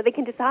 they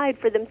can decide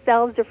for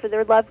themselves or for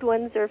their loved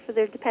ones or for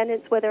their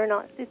dependents whether or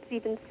not it's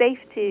even safe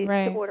to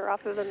order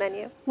off of a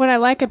menu. What I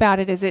like about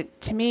it is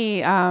to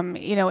me,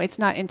 it's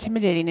not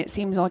intimidating. It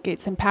seems like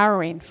it's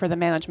empowering for the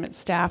management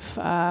staff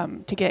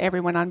to get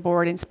everyone on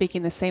board and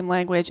speaking the same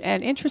language.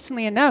 And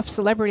interestingly enough,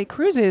 Celebrity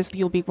Cruises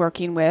you'll be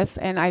working with,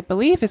 and I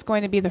believe is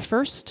going to be the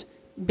first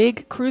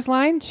big cruise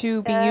line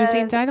to be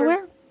using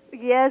DynaWare?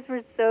 Yes,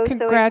 we're so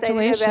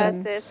excited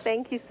about this.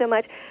 Thank you so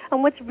much.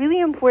 And what's really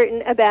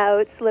important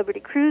about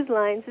Celebrity Cruise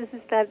Lines is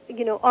that,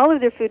 all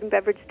of their food and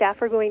beverage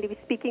staff are going to be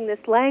speaking this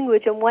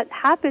language, and what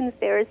happens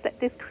there is that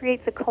this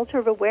creates a culture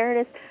of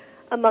awareness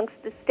amongst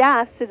the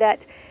staff so that,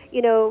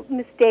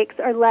 mistakes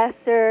are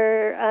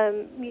lesser,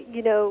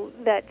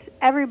 that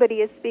everybody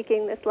is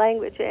speaking this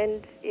language,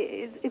 and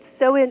it's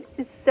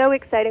so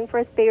exciting for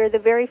us. They are the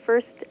very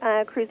first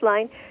cruise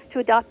line to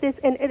adopt this,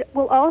 and it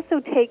will also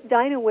take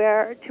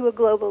DynaWare to a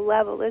global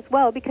level as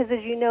well, because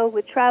as you know,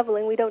 with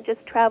traveling, we don't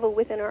just travel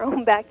within our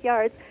own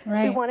backyards.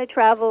 Right. We want to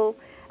travel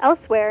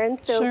elsewhere, and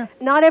so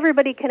not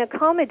everybody can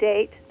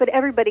accommodate, but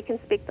everybody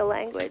can speak the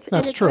language. That's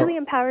and it's true. Really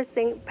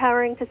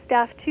empowering to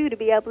staff too to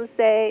be able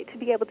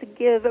to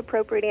give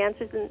appropriate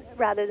answers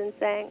rather than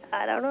saying,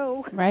 I don't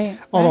know. Right.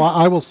 Although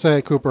I will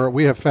say, Cooper,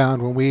 we have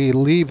found when we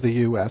leave the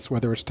U.S.,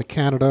 whether it's to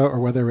Canada or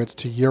whether it's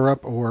to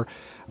Europe, or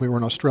we were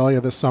in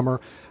Australia this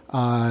summer,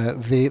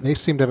 they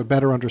seem to have a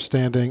better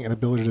understanding and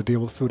ability to deal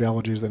with food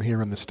allergies than here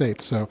in the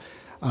States. So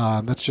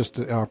that's just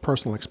our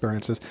personal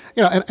experiences.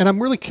 And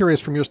I'm really curious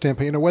from your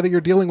standpoint, whether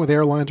you're dealing with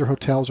airlines or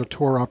hotels or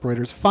tour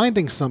operators,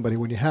 finding somebody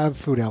when you have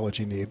food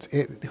allergy needs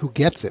who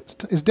gets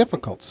it is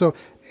difficult. So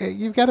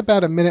you've got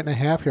about a minute and a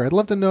half here. I'd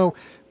love to know,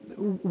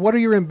 what are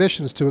your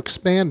ambitions to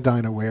expand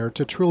DynaWare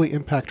to truly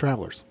impact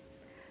travelers?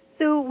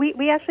 So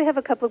we actually have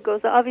a couple of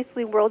goals.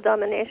 Obviously, world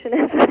domination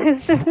is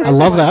the first I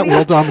love that. one.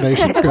 World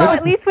domination's good. Well,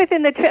 at least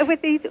within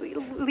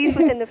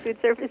the food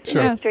service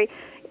industry.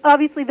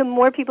 Obviously, the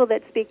more people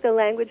that speak the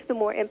language, the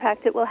more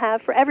impact it will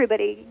have for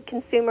everybody,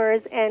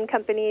 consumers and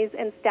companies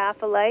and staff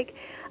alike.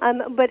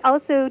 But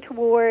also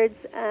towards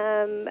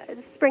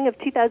spring of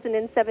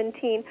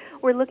 2017,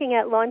 we're looking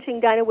at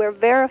launching DynaWare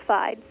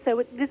Verified.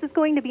 So this is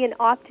going to be an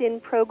opt-in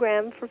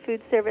program for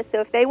food service. So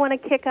if they want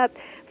to kick up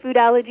food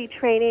allergy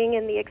training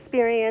and the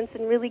experience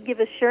and really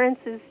give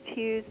assurances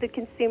to the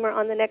consumer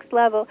on the next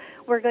level,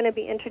 we're going to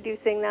be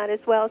introducing that as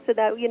well, so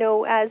that,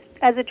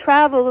 as a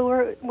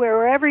traveler,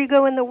 wherever you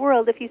go in the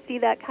world, if you see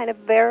that kind of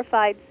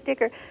verified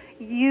sticker,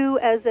 you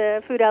as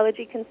a food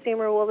allergy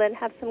consumer will then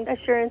have some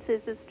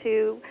assurances as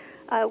to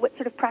what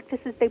sort of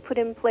practices they put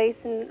in place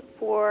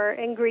for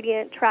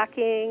ingredient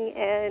tracking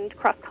and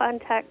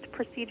cross-contact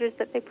procedures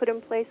that they put in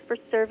place for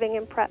serving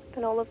and prep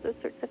and all of those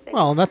sorts of things.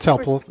 Well, and that's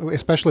helpful,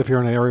 especially if you're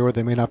in an area where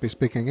they may not be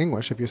speaking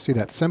English. If you see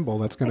that symbol,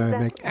 that's going to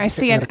make I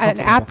see an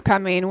app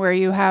coming where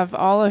you have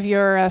all of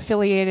your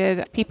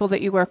affiliated people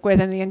that you work with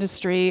in the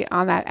industry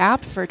on that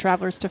app for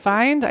travelers to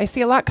find. I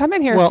see a lot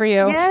coming here for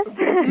you. Yes,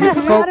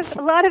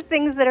 a lot of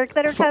things that are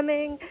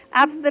coming,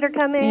 apps that are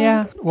coming.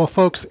 Yeah. Well,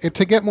 folks,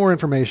 to get more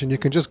information, you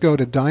can just go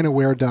to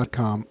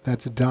dynaware.com.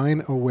 That's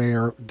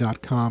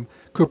dynaware.com.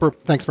 Cooper,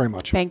 thanks very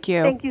much. Thank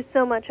you. Thank you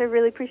so much. I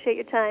really appreciate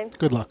your time.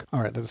 Good luck.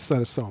 All right, that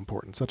is so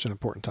important, such an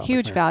important topic.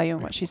 Huge value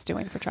in what she's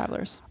doing for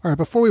travelers. All right,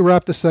 before we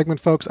wrap this segment,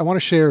 folks, I want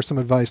to share some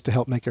advice to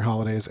help make your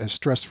holidays as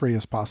stress-free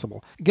as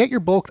possible. Get your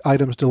bulk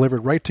items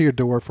delivered right to your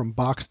door from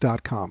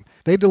Box.com.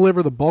 They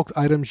deliver the bulk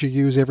items you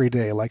use every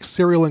day, like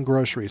cereal and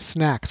groceries,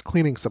 snacks,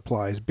 cleaning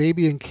supplies,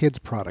 baby and kids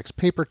products,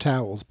 paper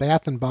towels,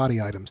 bath and body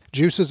items,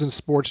 juices and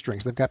sports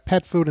drinks. They've got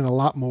pet food and a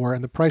lot more,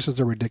 and the prices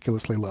are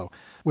ridiculously low.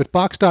 With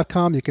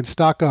Box.com, you can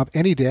stock up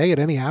any day, at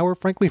any hour,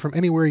 frankly, from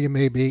anywhere you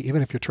may be,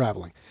 even if you're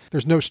traveling.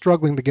 There's no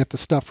struggling to get the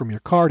stuff from your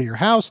car to your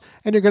house,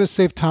 and you're going to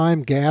save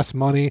time, gas,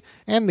 money,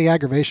 and the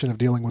aggravation of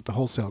dealing with the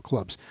wholesale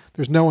clubs.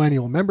 There's no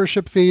annual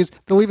membership fees.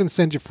 They'll even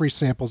send you free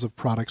samples of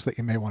products that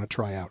you may want to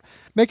try out.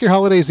 Make your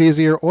holidays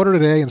easier. Order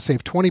today and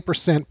save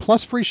 20%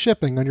 plus free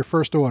shipping on your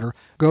first order.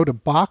 Go to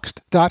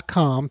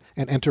Boxed.com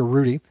and enter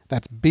Rudy.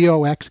 That's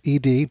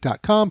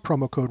BOXED.com,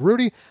 promo code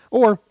Rudy,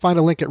 or find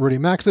a link at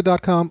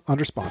RudyMaxa.com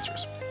under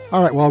sponsors.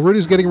 All right, while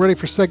Rudy's getting ready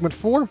for segment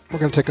 4, we're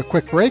going to take a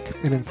quick break,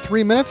 and in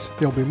 3 minutes,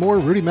 there'll be more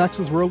Rudy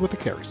Maxa's World with the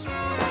Careys.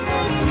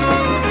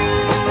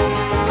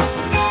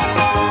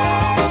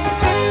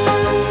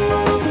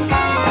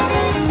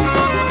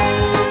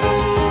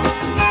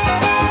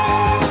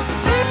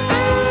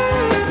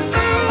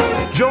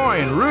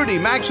 Join Rudy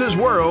Maxa's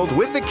World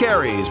with the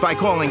Careys by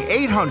calling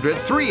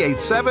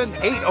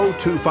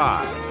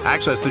 800-387-8025.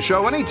 Access the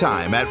show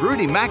anytime at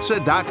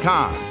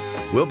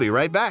rudymaxa.com. We'll be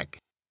right back.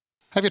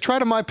 Have you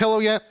tried a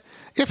MyPillow yet?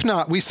 If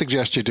not, we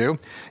suggest you do.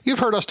 You've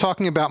heard us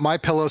talking about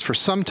MyPillows for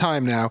some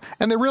time now,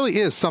 and there really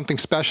is something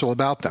special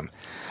about them.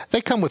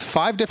 They come with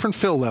 5 different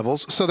fill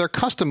levels, so they're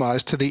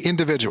customized to the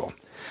individual.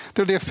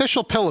 They're the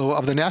official pillow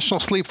of the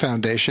National Sleep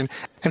Foundation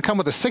and come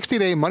with a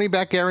 60-day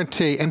money-back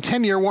guarantee and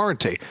 10-year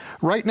warranty.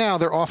 Right now,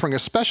 they're offering a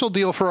special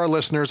deal for our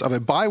listeners of a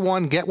buy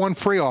one, get one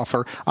free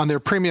offer on their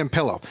premium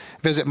pillow.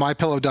 Visit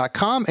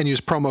MyPillow.com and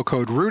use promo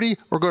code Rudy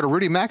or go to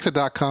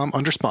RudyMaxa.com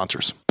under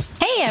sponsors.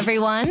 Hey,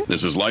 everyone.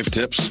 This is Life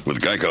Tips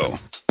with Geico.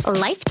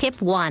 Life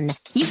Tip 1.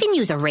 You can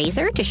use a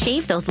razor to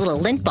shave those little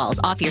lint balls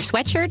off your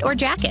sweatshirt or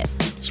jacket.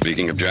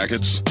 Speaking of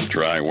jackets,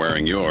 try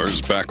wearing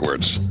yours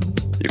backwards.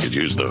 You could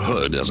use the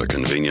hood as a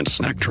convenient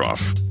snack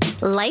trough.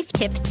 Life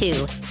Tip 2.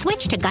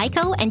 Switch to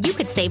Geico and you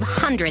could save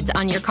hundreds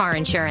on your car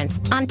insurance.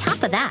 On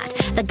top of that,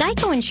 the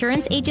Geico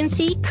Insurance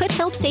Agency could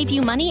help save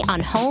you money on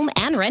home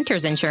and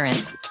renter's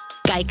insurance.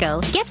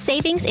 Geico. Get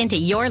savings into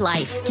your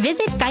life.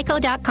 Visit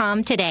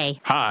geico.com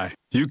today. Hi.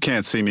 You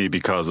can't see me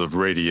because of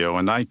radio,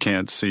 and I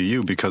can't see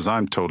you because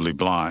I'm totally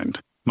blind.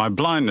 My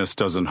blindness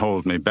doesn't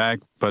hold me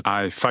back, but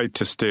I fight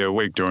to stay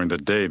awake during the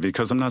day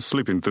because I'm not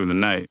sleeping through the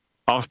night.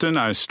 Often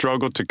I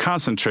struggle to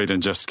concentrate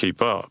and just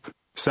keep up.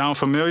 Sound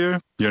familiar?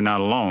 You're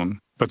not alone.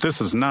 But this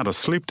is not a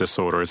sleep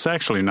disorder. It's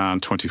actually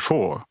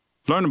non-24.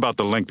 Learn about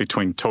the link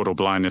between total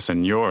blindness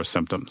and your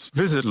symptoms.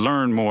 Visit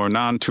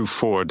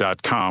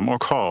learnmorenon24.com or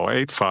call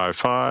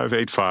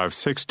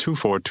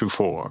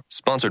 855-856-2424.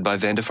 Sponsored by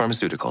Vanda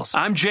Pharmaceuticals.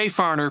 I'm Jay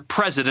Farner,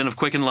 president of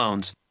Quicken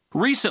Loans.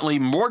 Recently,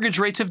 mortgage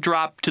rates have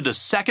dropped to the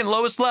second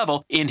lowest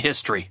level in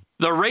history.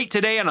 The rate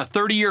today on a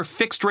 30-year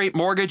fixed-rate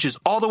mortgage is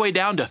all the way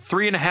down to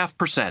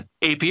 3.5%,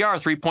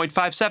 APR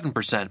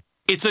 3.57%.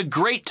 It's a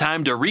great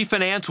time to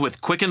refinance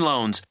with Quicken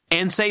Loans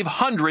and save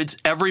hundreds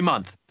every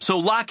month. So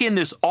lock in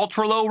this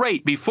ultra-low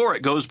rate before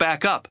it goes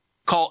back up.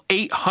 Call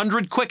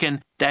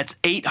 800-QUICKEN. That's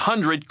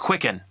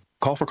 800-QUICKEN.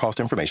 Call for cost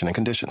information and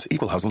conditions.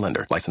 Equal housing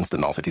lender. Licensed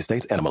in all 50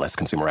 states. NMLS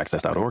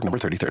ConsumerAccess.org, number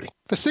 3030.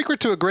 The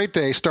secret to a great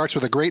day starts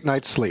with a great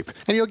night's sleep,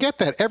 and you'll get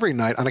that every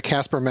night on a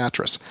Casper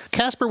mattress.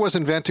 Casper was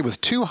invented with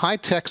 2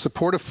 high-tech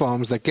supportive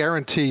foams that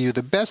guarantee you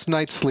the best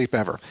night's sleep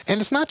ever. And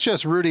it's not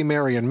just Rudy,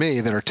 Mary, and me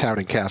that are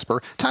touting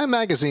Casper. Time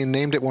magazine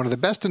named it one of the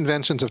best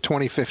inventions of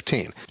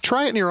 2015.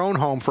 Try it in your own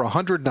home for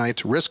 100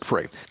 nights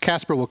risk-free.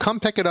 Casper will come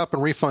pick it up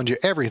and refund you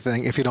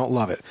everything if you don't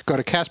love it. Go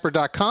to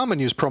Casper.com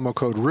and use promo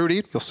code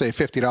Rudy. You'll save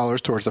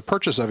 $50 towards the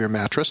purchase of your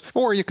mattress,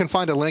 or you can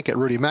find a link at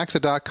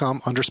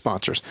RudyMaxa.com under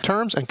sponsors.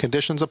 Terms and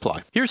conditions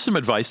apply. Here's some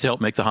advice to help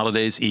make the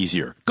holidays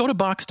easier. Go to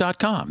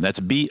Boxed.com. That's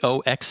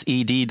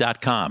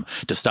BOXED.com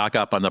to stock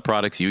up on the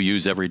products you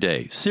use every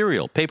day.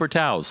 Cereal, paper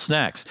towels,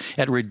 snacks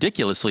at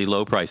ridiculously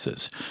low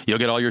prices. You'll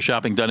get all your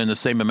shopping done in the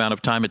same amount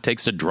of time it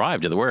takes to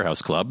drive to the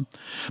warehouse club.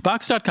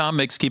 Boxed.com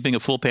makes keeping a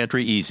full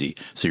pantry easy,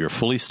 so you're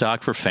fully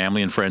stocked for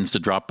family and friends to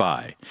drop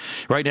by.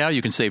 Right now,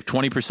 you can save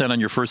 20%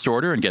 on your first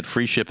order and get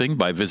free shipping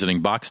by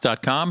visiting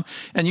Boxed.com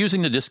and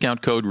using the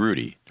discount code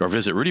Rudy, or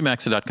visit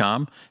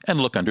RudyMaxa.com and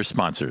look under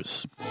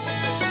sponsors.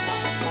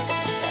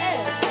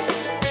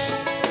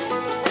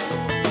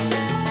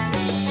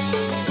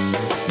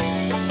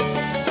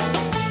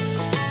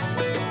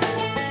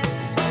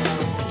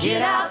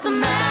 Get out the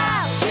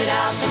map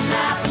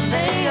and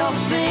lay your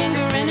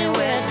finger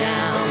anywhere down.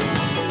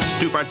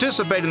 To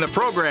participate in the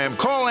program,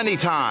 call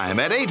anytime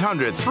at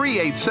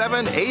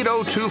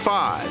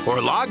 800-387-8025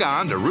 or log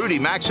on to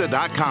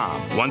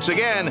RudyMaxa.com. Once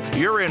again,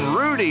 you're in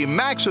Rudy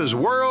Maxa's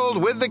World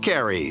with the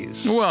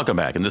Careys. Welcome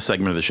back. And this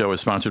segment of the show is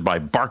sponsored by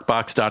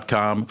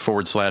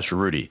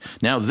BarkBox.com/Rudy.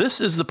 Now, this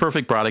is the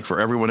perfect product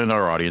for everyone in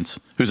our audience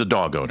who's a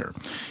dog owner.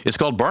 It's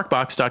called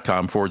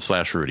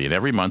BarkBox.com/Rudy. And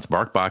every month,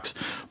 BarkBox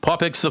paw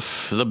picks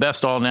the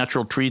best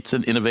all-natural treats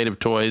and innovative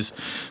toys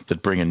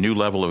that bring a new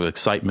level of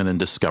excitement and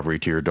discovery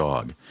to your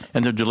dog.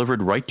 And they're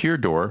delivered right to your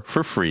door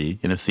for free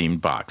in a themed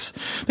box.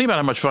 Think about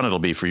how much fun it'll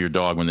be for your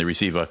dog when they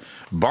receive a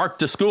Bark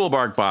to School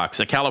Bark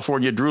Box, a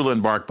California Drooling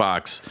Bark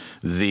Box,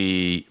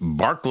 the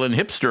Barkland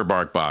Hipster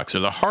Bark Box, or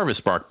the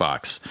Harvest Bark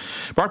Box.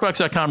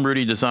 BarkBox.com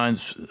Rudy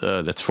designs,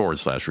 that's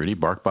 /Rudy,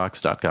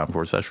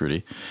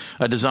 BarkBox.com/Rudy,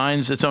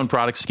 designs its own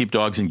products to keep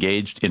dogs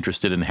engaged,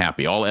 interested, and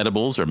happy. All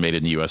edibles are made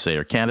in the USA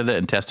or Canada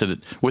and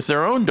tested with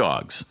their own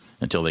dogs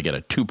until they get a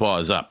 2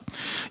 paws up.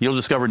 You'll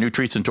discover new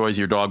treats and toys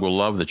your dog will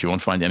love that you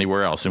won't find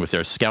anywhere else. And And with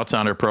their Scouts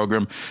Honor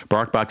program,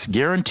 BarkBox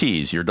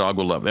guarantees your dog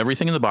will love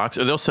everything in the box,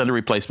 or they'll send a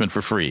replacement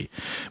for free.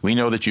 We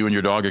know that you and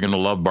your dog are going to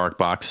love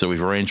BarkBox, so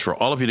we've arranged for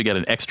all of you to get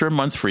an extra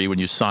month free when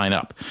you sign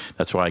up.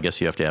 That's why I guess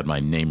you have to add my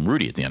name,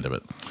 Rudy, at the end of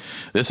it.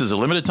 This is a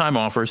limited time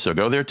offer, so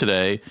go there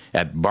today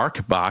at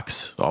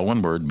BarkBox, all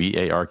one word,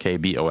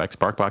 BARKBOX,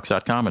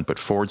 BarkBox.com, and put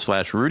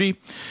 /Rudy.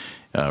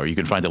 Or you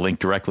can find a link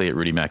directly at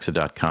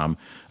rudymaxa.com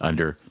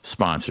under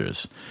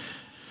sponsors.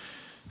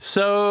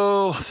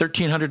 So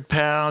 1,300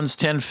 pounds,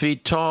 10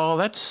 feet tall,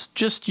 that's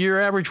just your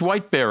average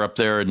white bear up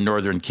there in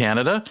northern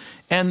Canada.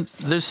 And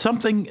there's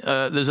something,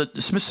 there's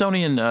a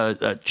Smithsonian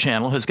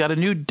channel has got a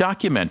new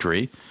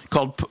documentary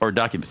called, or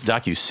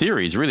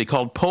docu-series really,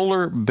 called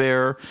Polar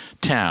Bear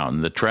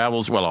Town that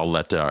travels, well, I'll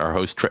let our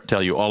host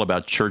tell you all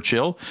about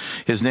Churchill.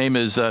 His name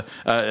is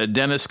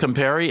Dennis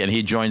Campari, and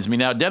he joins me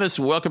now. Dennis,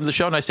 welcome to the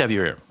show. Nice to have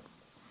you here.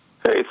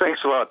 Hey, thanks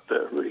a lot,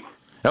 Rudy.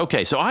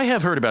 Okay, so I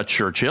have heard about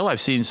Churchill. I've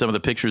seen some of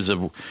the pictures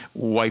of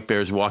white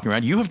bears walking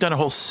around. You have done a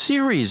whole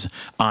series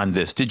on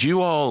this. Did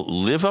you all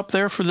live up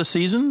there for the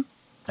season?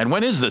 And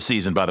when is the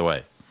season, by the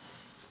way?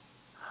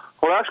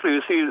 Well,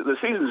 actually, the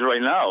season's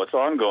right now. It's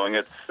ongoing.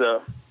 It's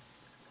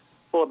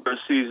polar bear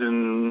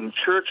season.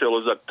 Churchill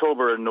is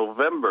October and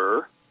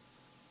November.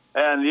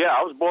 And, yeah,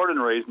 I was born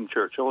and raised in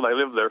Churchill, and I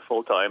live there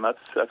full-time.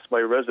 That's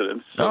my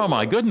residence. So, oh,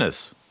 my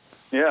goodness.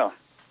 Yeah.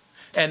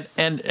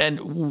 And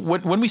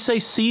when we say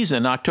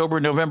season, October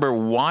and November,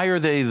 why are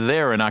they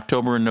there in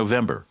October and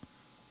November?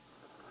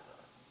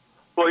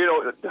 Well, you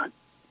know,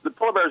 the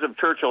polar bears of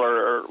Churchill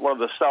are one of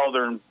the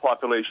southern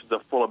populations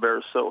of polar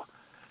bears. So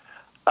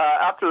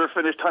after they're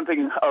finished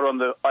hunting out on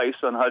the ice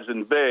on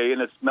Hudson Bay,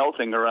 and it's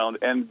melting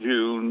around end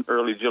June,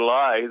 early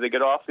July, they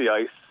get off the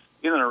ice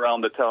in and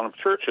around the town of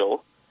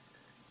Churchill,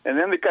 and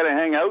then they kind of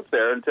hang out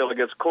there until it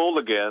gets cold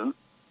again.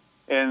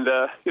 And,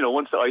 you know,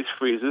 once the ice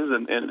freezes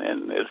and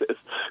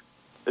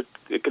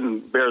it can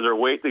bear their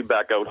weight, they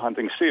back out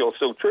hunting seals.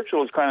 So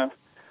Churchill is kind of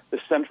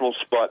the central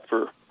spot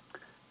for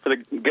the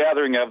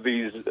gathering of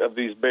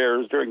these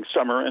bears during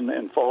summer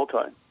and fall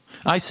time.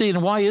 I see.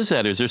 And why is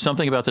that? Is there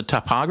something about the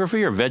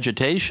topography or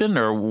vegetation,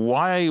 or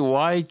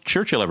why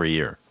Churchill every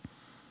year?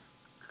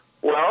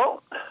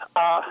 Well,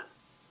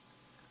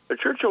 the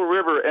Churchill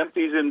River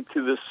empties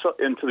into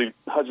the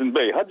Hudson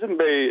Bay. Hudson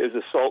Bay is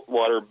a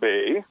saltwater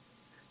bay,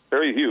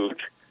 very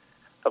huge.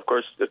 Of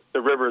course,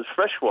 the river is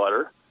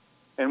freshwater.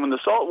 And when the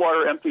salt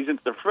water empties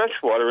into the fresh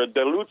water, it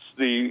dilutes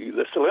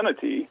the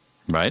salinity,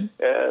 right?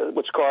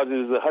 Which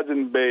causes the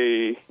Hudson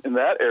Bay in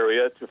that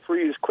area to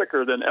freeze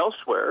quicker than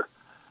elsewhere,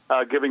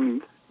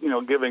 giving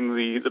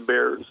the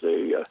bears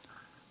a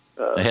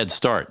head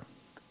start.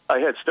 A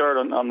head start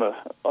on the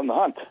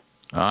hunt.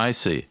 I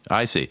see.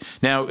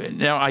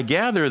 Now I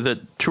gather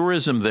that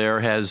tourism there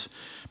has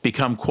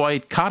become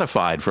quite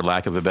codified, for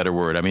lack of a better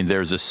word. I mean,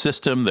 there's a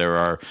system. There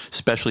are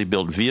specially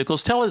built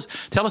vehicles. Tell us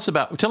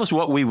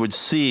what we would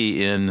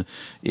see in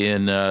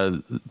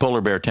Polar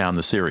Bear Town,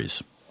 the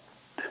series.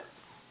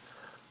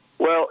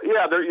 Well,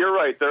 yeah, you're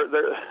right.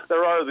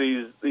 There are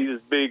these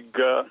big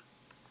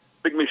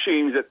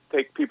machines that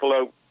take people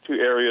out to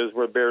areas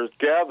where bears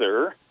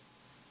gather.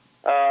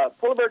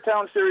 Polar Bear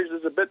Town series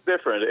is a bit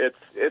different.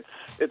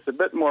 It's a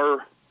bit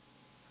more.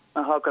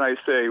 How can I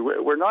say?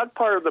 We're not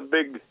part of the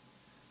big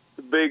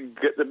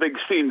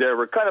scene there.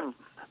 We're kind of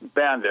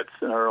bandits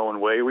in our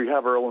own way. We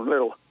have our own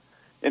little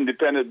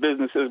independent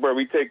businesses where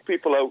we take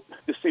people out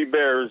to see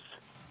bears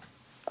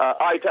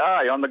eye to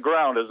eye on the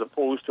ground as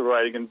opposed to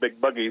riding in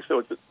big buggies.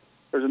 So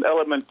there's an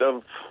element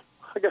of,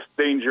 I guess,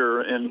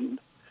 danger in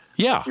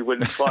that you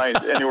wouldn't find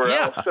anywhere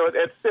else. So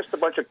it's just a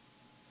bunch of,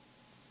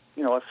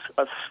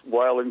 us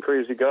wild and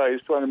crazy guys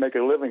trying to make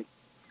a living.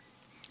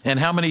 And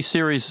how many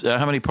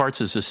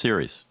parts is this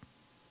series?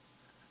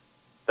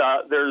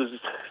 There's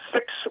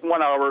 6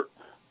 one-hour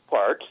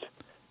parts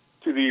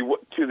to the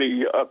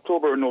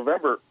October and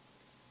November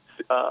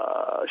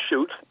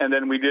shoot, and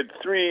then we did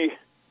 3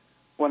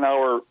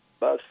 one-hour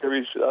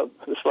series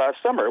this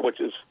last summer, which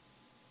is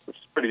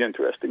pretty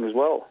interesting as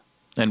well.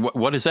 And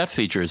what does that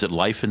feature? Is it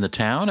life in the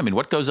town? I mean,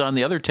 what goes on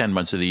the other 10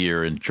 months of the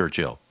year in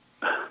Churchill?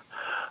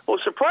 Well,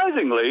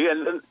 surprisingly,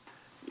 and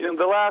in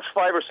the last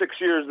 5 or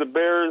 6 years, the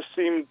bears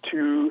seem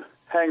to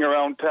hang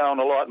around town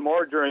a lot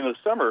more during the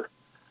summer.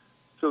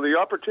 So the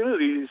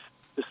opportunities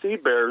to see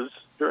bears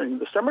during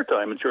the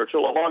summertime in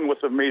Churchill, along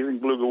with amazing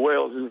beluga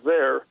whales, is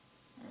there.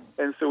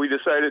 And so we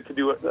decided to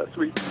do a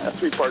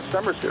three-part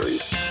summer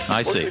series.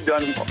 I see. Mostly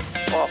done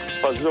off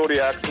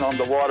Zodiacs and on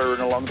the water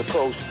and along the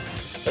coast.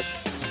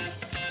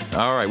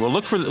 All right. Well,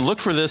 look for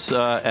this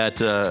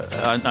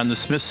on the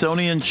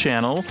Smithsonian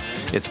Channel.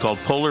 It's called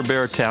Polar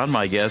Bear Town.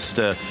 My guest,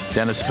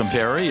 Dennis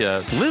Campari,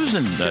 lives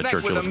in Churchill.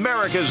 Connect with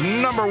America's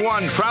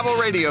 #1 travel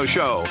radio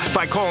show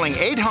by calling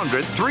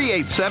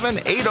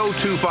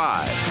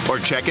 800-387-8025 or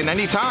check in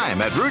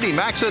anytime at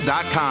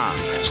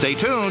rudymaxa.com. Stay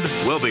tuned.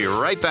 We'll be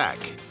right back.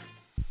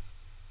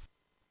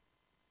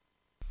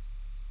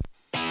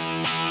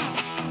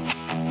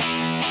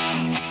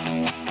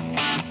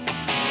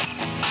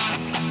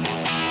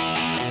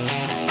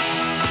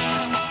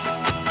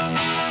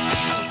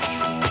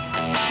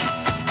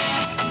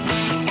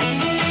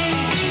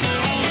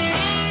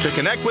 To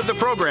connect with the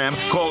program,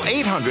 call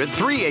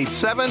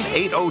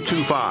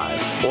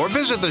 800-387-8025 or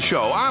visit the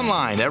show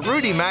online at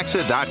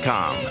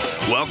rudymaxa.com.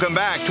 Welcome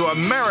back to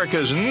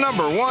America's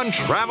 #1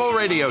 travel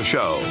radio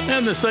show.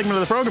 And this segment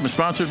of the program is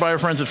sponsored by our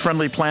friends at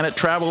Friendly Planet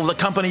Travel, the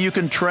company you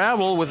can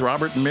travel with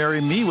Robert and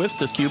Mary Mewith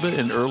to Cuba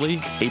in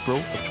early April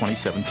of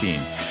 2017.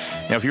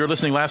 Now, if you were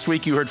listening last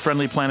week, you heard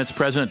Friendly Planet's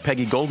president,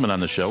 Peggy Goldman, on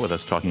the show with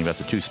us talking about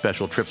the 2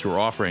 special trips we're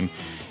offering.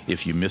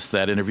 If you missed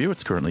that interview,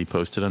 it's currently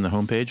posted on the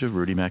homepage of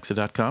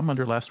rudymaxa.com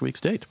under last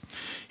week's date.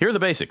 Here are the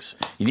basics.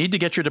 You need to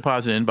get your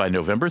deposit in by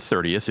November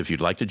 30th if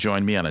you'd like to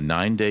join me on a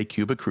 9-day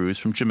Cuba cruise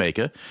from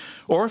Jamaica,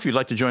 or if you'd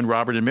like to join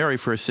Robert and Mary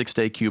for a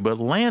 6-day Cuba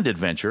land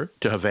adventure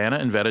to Havana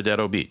and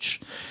Veradero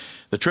Beach.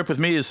 The trip with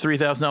me is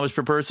 $3,000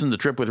 per person. The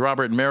trip with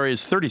Robert and Mary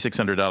is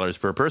 $3,600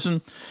 per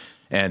person.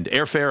 And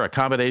airfare,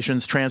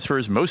 accommodations,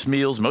 transfers, most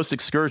meals, most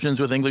excursions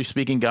with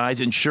English-speaking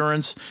guides,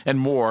 insurance, and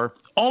more,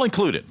 all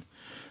included.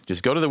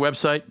 Just go to the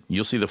website.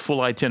 You'll see the full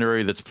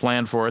itinerary that's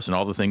planned for us and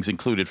all the things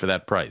included for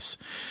that price.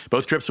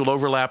 Both trips will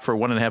overlap for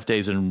 1.5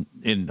 days in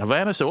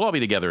Havana, so we'll all be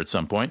together at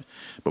some point.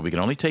 But we can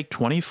only take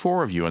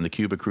 24 of you on the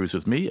Cuba cruise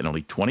with me and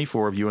only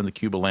 24 of you on the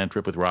Cuba land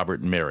trip with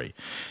Robert and Mary.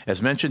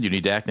 As mentioned, you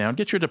need to act now and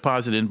get your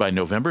deposit in by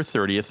November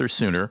 30th or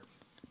sooner,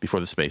 before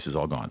the space is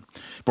all gone.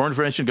 For more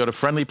information, go to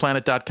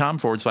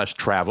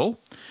friendlyplanet.com/travel.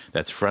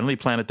 That's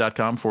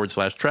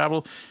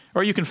friendlyplanet.com/travel.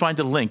 Or you can find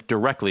a link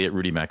directly at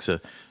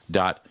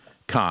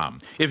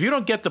rudymaxa.com. If you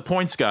don't get the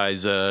Points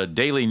Guys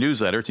daily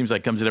newsletter, it seems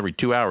like it comes in every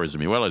 2 hours to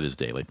me. Well, it is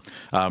daily.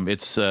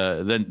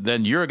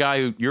 Then you're a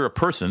guy, you're a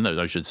person,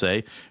 I should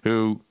say,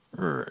 who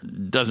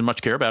doesn't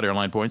much care about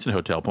airline points and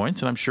hotel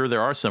points, and I'm sure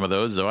there are some of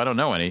those, though I don't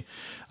know any.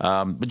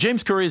 But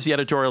James Curry is the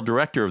editorial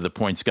director of the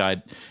Points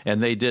Guide,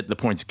 and they did the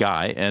Points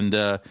Guy, and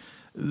the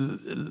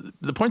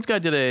Points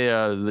Guide did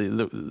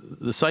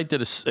the site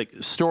did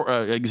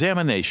a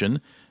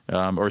examination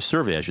or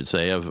survey, I should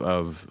say,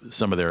 of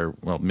some of their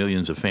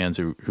millions of fans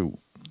who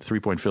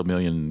 3.5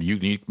 million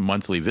unique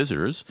monthly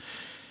visitors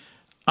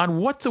on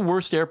what the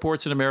worst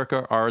airports in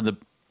America are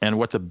and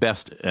what the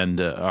best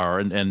are.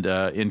 And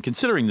in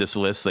considering this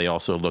list, they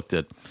also looked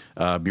at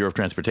Bureau of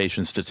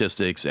Transportation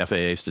statistics,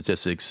 FAA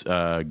statistics,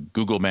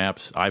 Google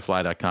Maps,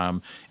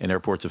 iFly.com, and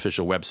airports'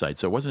 official website.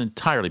 So it wasn't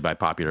entirely by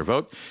popular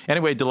vote.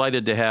 Anyway,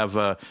 delighted to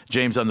have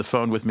James on the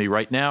phone with me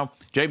right now.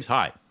 James,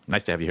 hi.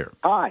 Nice to have you here.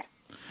 Hi.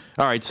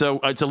 All right, so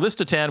it's a list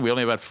of 10. We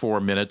only have about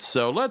 4 minutes.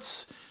 So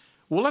let's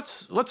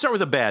start with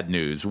the bad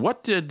news.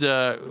 What did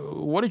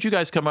you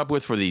guys come up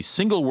with for the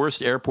single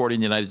worst airport in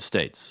the United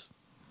States?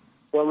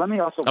 Well, let me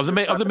also of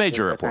the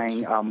major airports.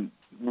 Saying,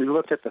 we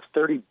looked at the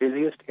 30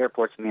 busiest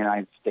airports in the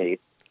United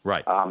States.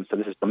 Right. So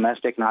this is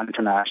domestic, not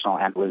international,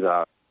 and was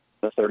the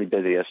 30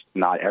 busiest,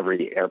 not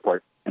every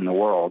airport in the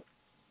world.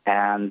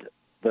 And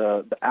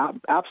the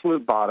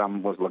absolute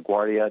bottom was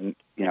LaGuardia,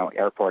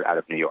 airport out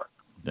of New York.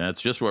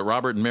 That's just what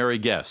Robert and Mary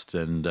guessed,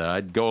 and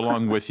I'd go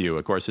along with you.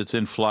 Of course, it's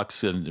in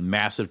flux and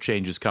massive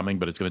changes coming,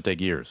 but it's going to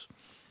take years.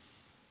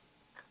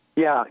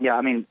 Yeah.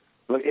 I mean,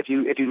 look, if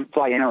you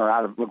fly in or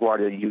out of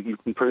LaGuardia, you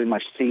can pretty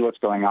much see what's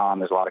going on.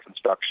 There's a lot of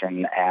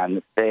construction,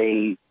 and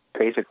they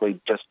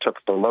basically just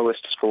took the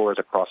lowest scores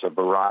across a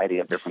variety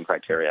of different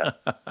criteria.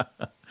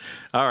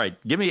 All right.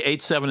 Give me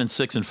 8, 7, and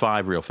 6, and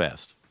 5 real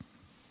fast.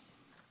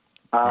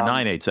 Or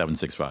 9, 8, 7,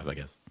 6, 5, I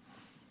guess.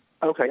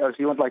 Okay. So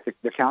you want like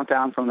the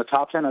countdown from the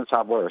top 10 or the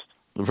top worst?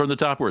 From the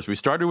top worst. We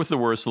started with the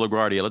worst,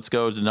 LaGuardia. Let's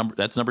go to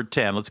that's number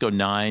 10. Let's go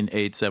 9,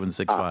 8, 7,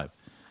 6, 5.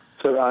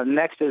 So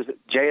next is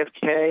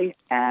JFK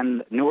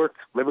and Newark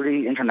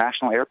Liberty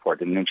International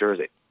Airport in New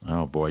Jersey.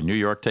 Oh, boy. New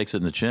York takes it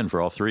in the chin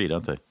for all three,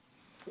 don't they?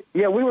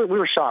 Yeah, we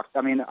were shocked.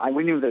 I mean,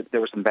 we knew that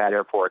there were some bad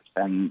airports,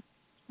 and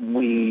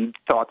we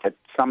thought that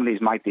some of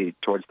these might be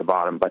towards the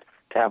bottom. But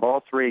to have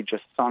all three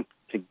just sunk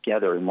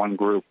together in one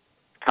group,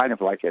 kind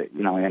of like an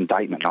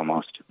indictment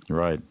almost.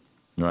 Right.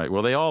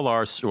 Well, they all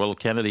are. Well,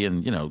 Kennedy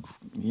and,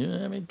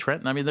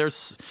 Trenton. I mean,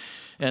 there's...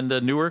 And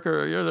Newark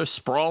they're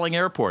sprawling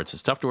airports.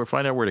 It's tough to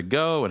find out where to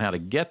go and how to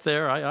get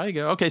there. I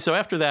go. Okay, so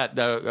after that,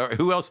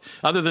 who else,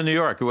 other than New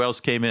York, who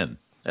else came in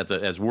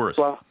as worst?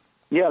 Well,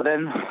 yeah,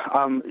 then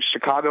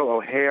Chicago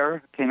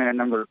O'Hare came in at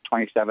number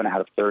 27 out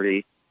of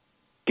 30.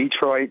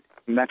 Detroit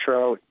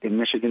Metro in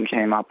Michigan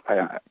came up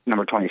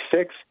number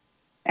 26.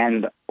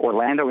 And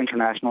Orlando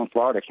International in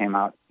Florida came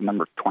out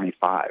number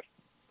 25.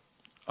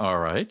 All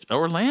right.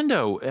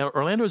 Orlando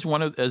is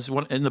one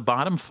in the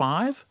bottom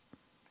 5?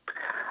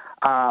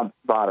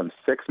 Bottom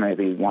 6,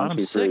 maybe. Bottom 1,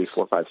 2, 3,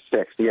 4, 5,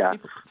 6. Yeah. I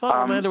thought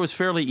Orlando was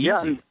fairly easy.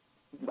 Yeah,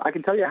 I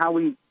can tell you how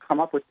we come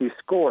up with these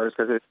scores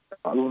because it's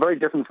very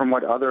different from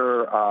what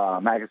other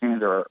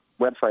magazines or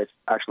websites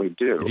actually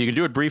do. If you can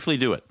do it briefly,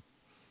 do it.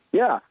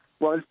 Yeah.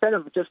 Well, instead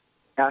of just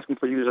asking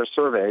for user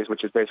surveys,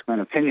 which is basically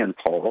an opinion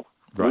poll,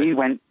 we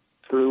went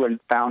through and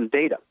found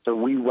data. So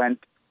we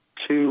went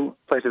to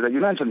places that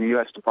you mentioned, the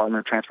U.S. Department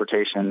of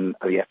Transportation,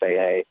 the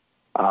FAA,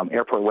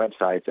 airport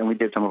websites, and we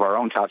did some of our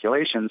own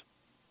calculations.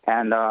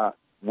 And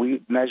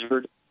we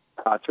measured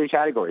 3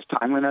 categories: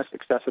 timeliness,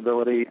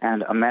 accessibility,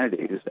 and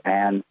amenities.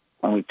 And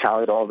when we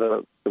tallied all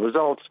the the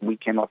results, we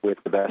came up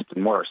with the best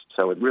and worst.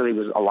 So it really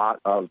was a lot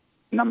of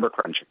number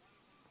crunching.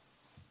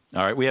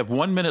 All right, we have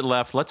 1 minute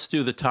left. Let's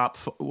do the top.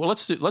 Well,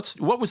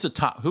 what was the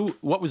top?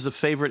 What was the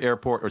favorite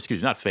airport? Or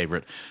excuse me, not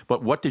favorite,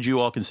 but what did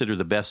you all consider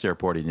the best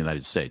airport in the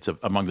United States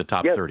among the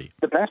top 30?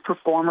 The best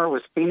performer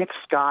was Phoenix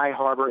Sky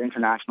Harbor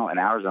International in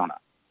Arizona.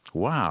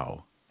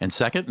 Wow. And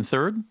second and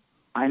third?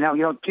 I know.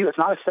 It's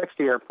not a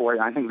sexy airport,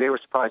 and I think they were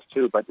surprised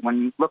too. But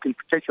when you look in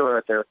particular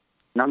at their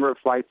number of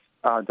flights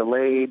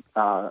delayed,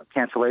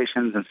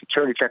 cancellations, and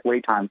security check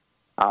wait time,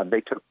 they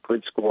took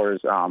good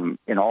scores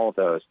in all of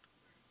those.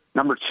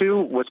 Number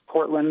 2 was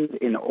Portland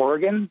in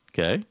Oregon.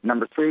 Okay.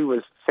 Number 3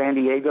 was San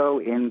Diego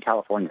in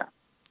California.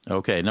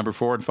 Okay. Number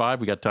 4 and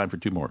 5, we got time for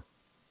 2 more.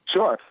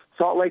 Sure.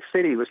 Salt Lake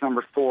City was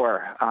number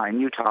 4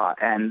 in Utah,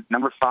 and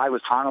number 5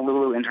 was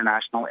Honolulu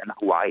International in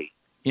Hawaii.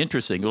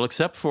 Interesting. Well,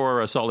 except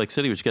for Salt Lake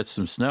City, which gets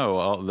some snow,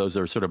 all those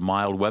are sort of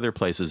mild weather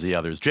places, the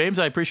others. James,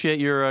 I appreciate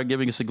your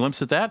giving us a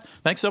glimpse at that.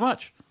 Thanks so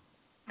much.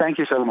 Thank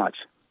you so much.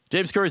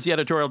 James Kerr is the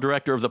editorial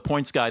director of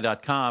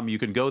thepointsguy.com. You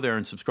can go there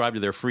and subscribe to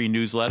their free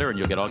newsletter, and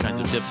you'll get all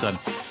kinds of tips on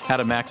how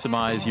to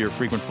maximize your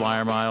frequent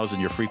flyer miles and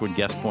your frequent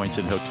guest points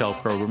in hotel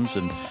programs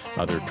and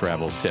other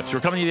travel tips. We're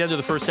coming to the end of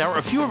the first hour.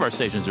 A few of our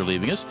stations are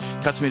leaving us.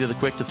 Cuts me to the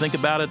quick to think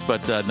about it,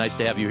 but nice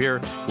to have you here.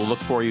 We'll look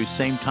for you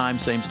same time,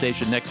 same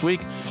station next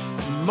week.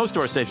 Most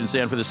of our stations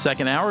stand for the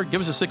second hour.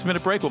 Give us a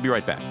 6-minute break. We'll be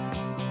right back.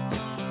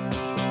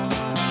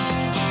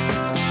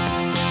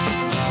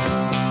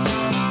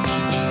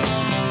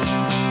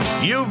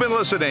 You've been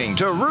listening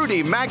to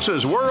Rudy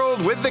Maxa's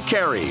World with the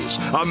Carries,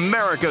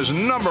 America's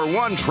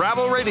 #1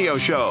 travel radio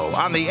show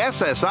on the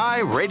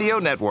SSI Radio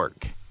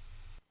Network.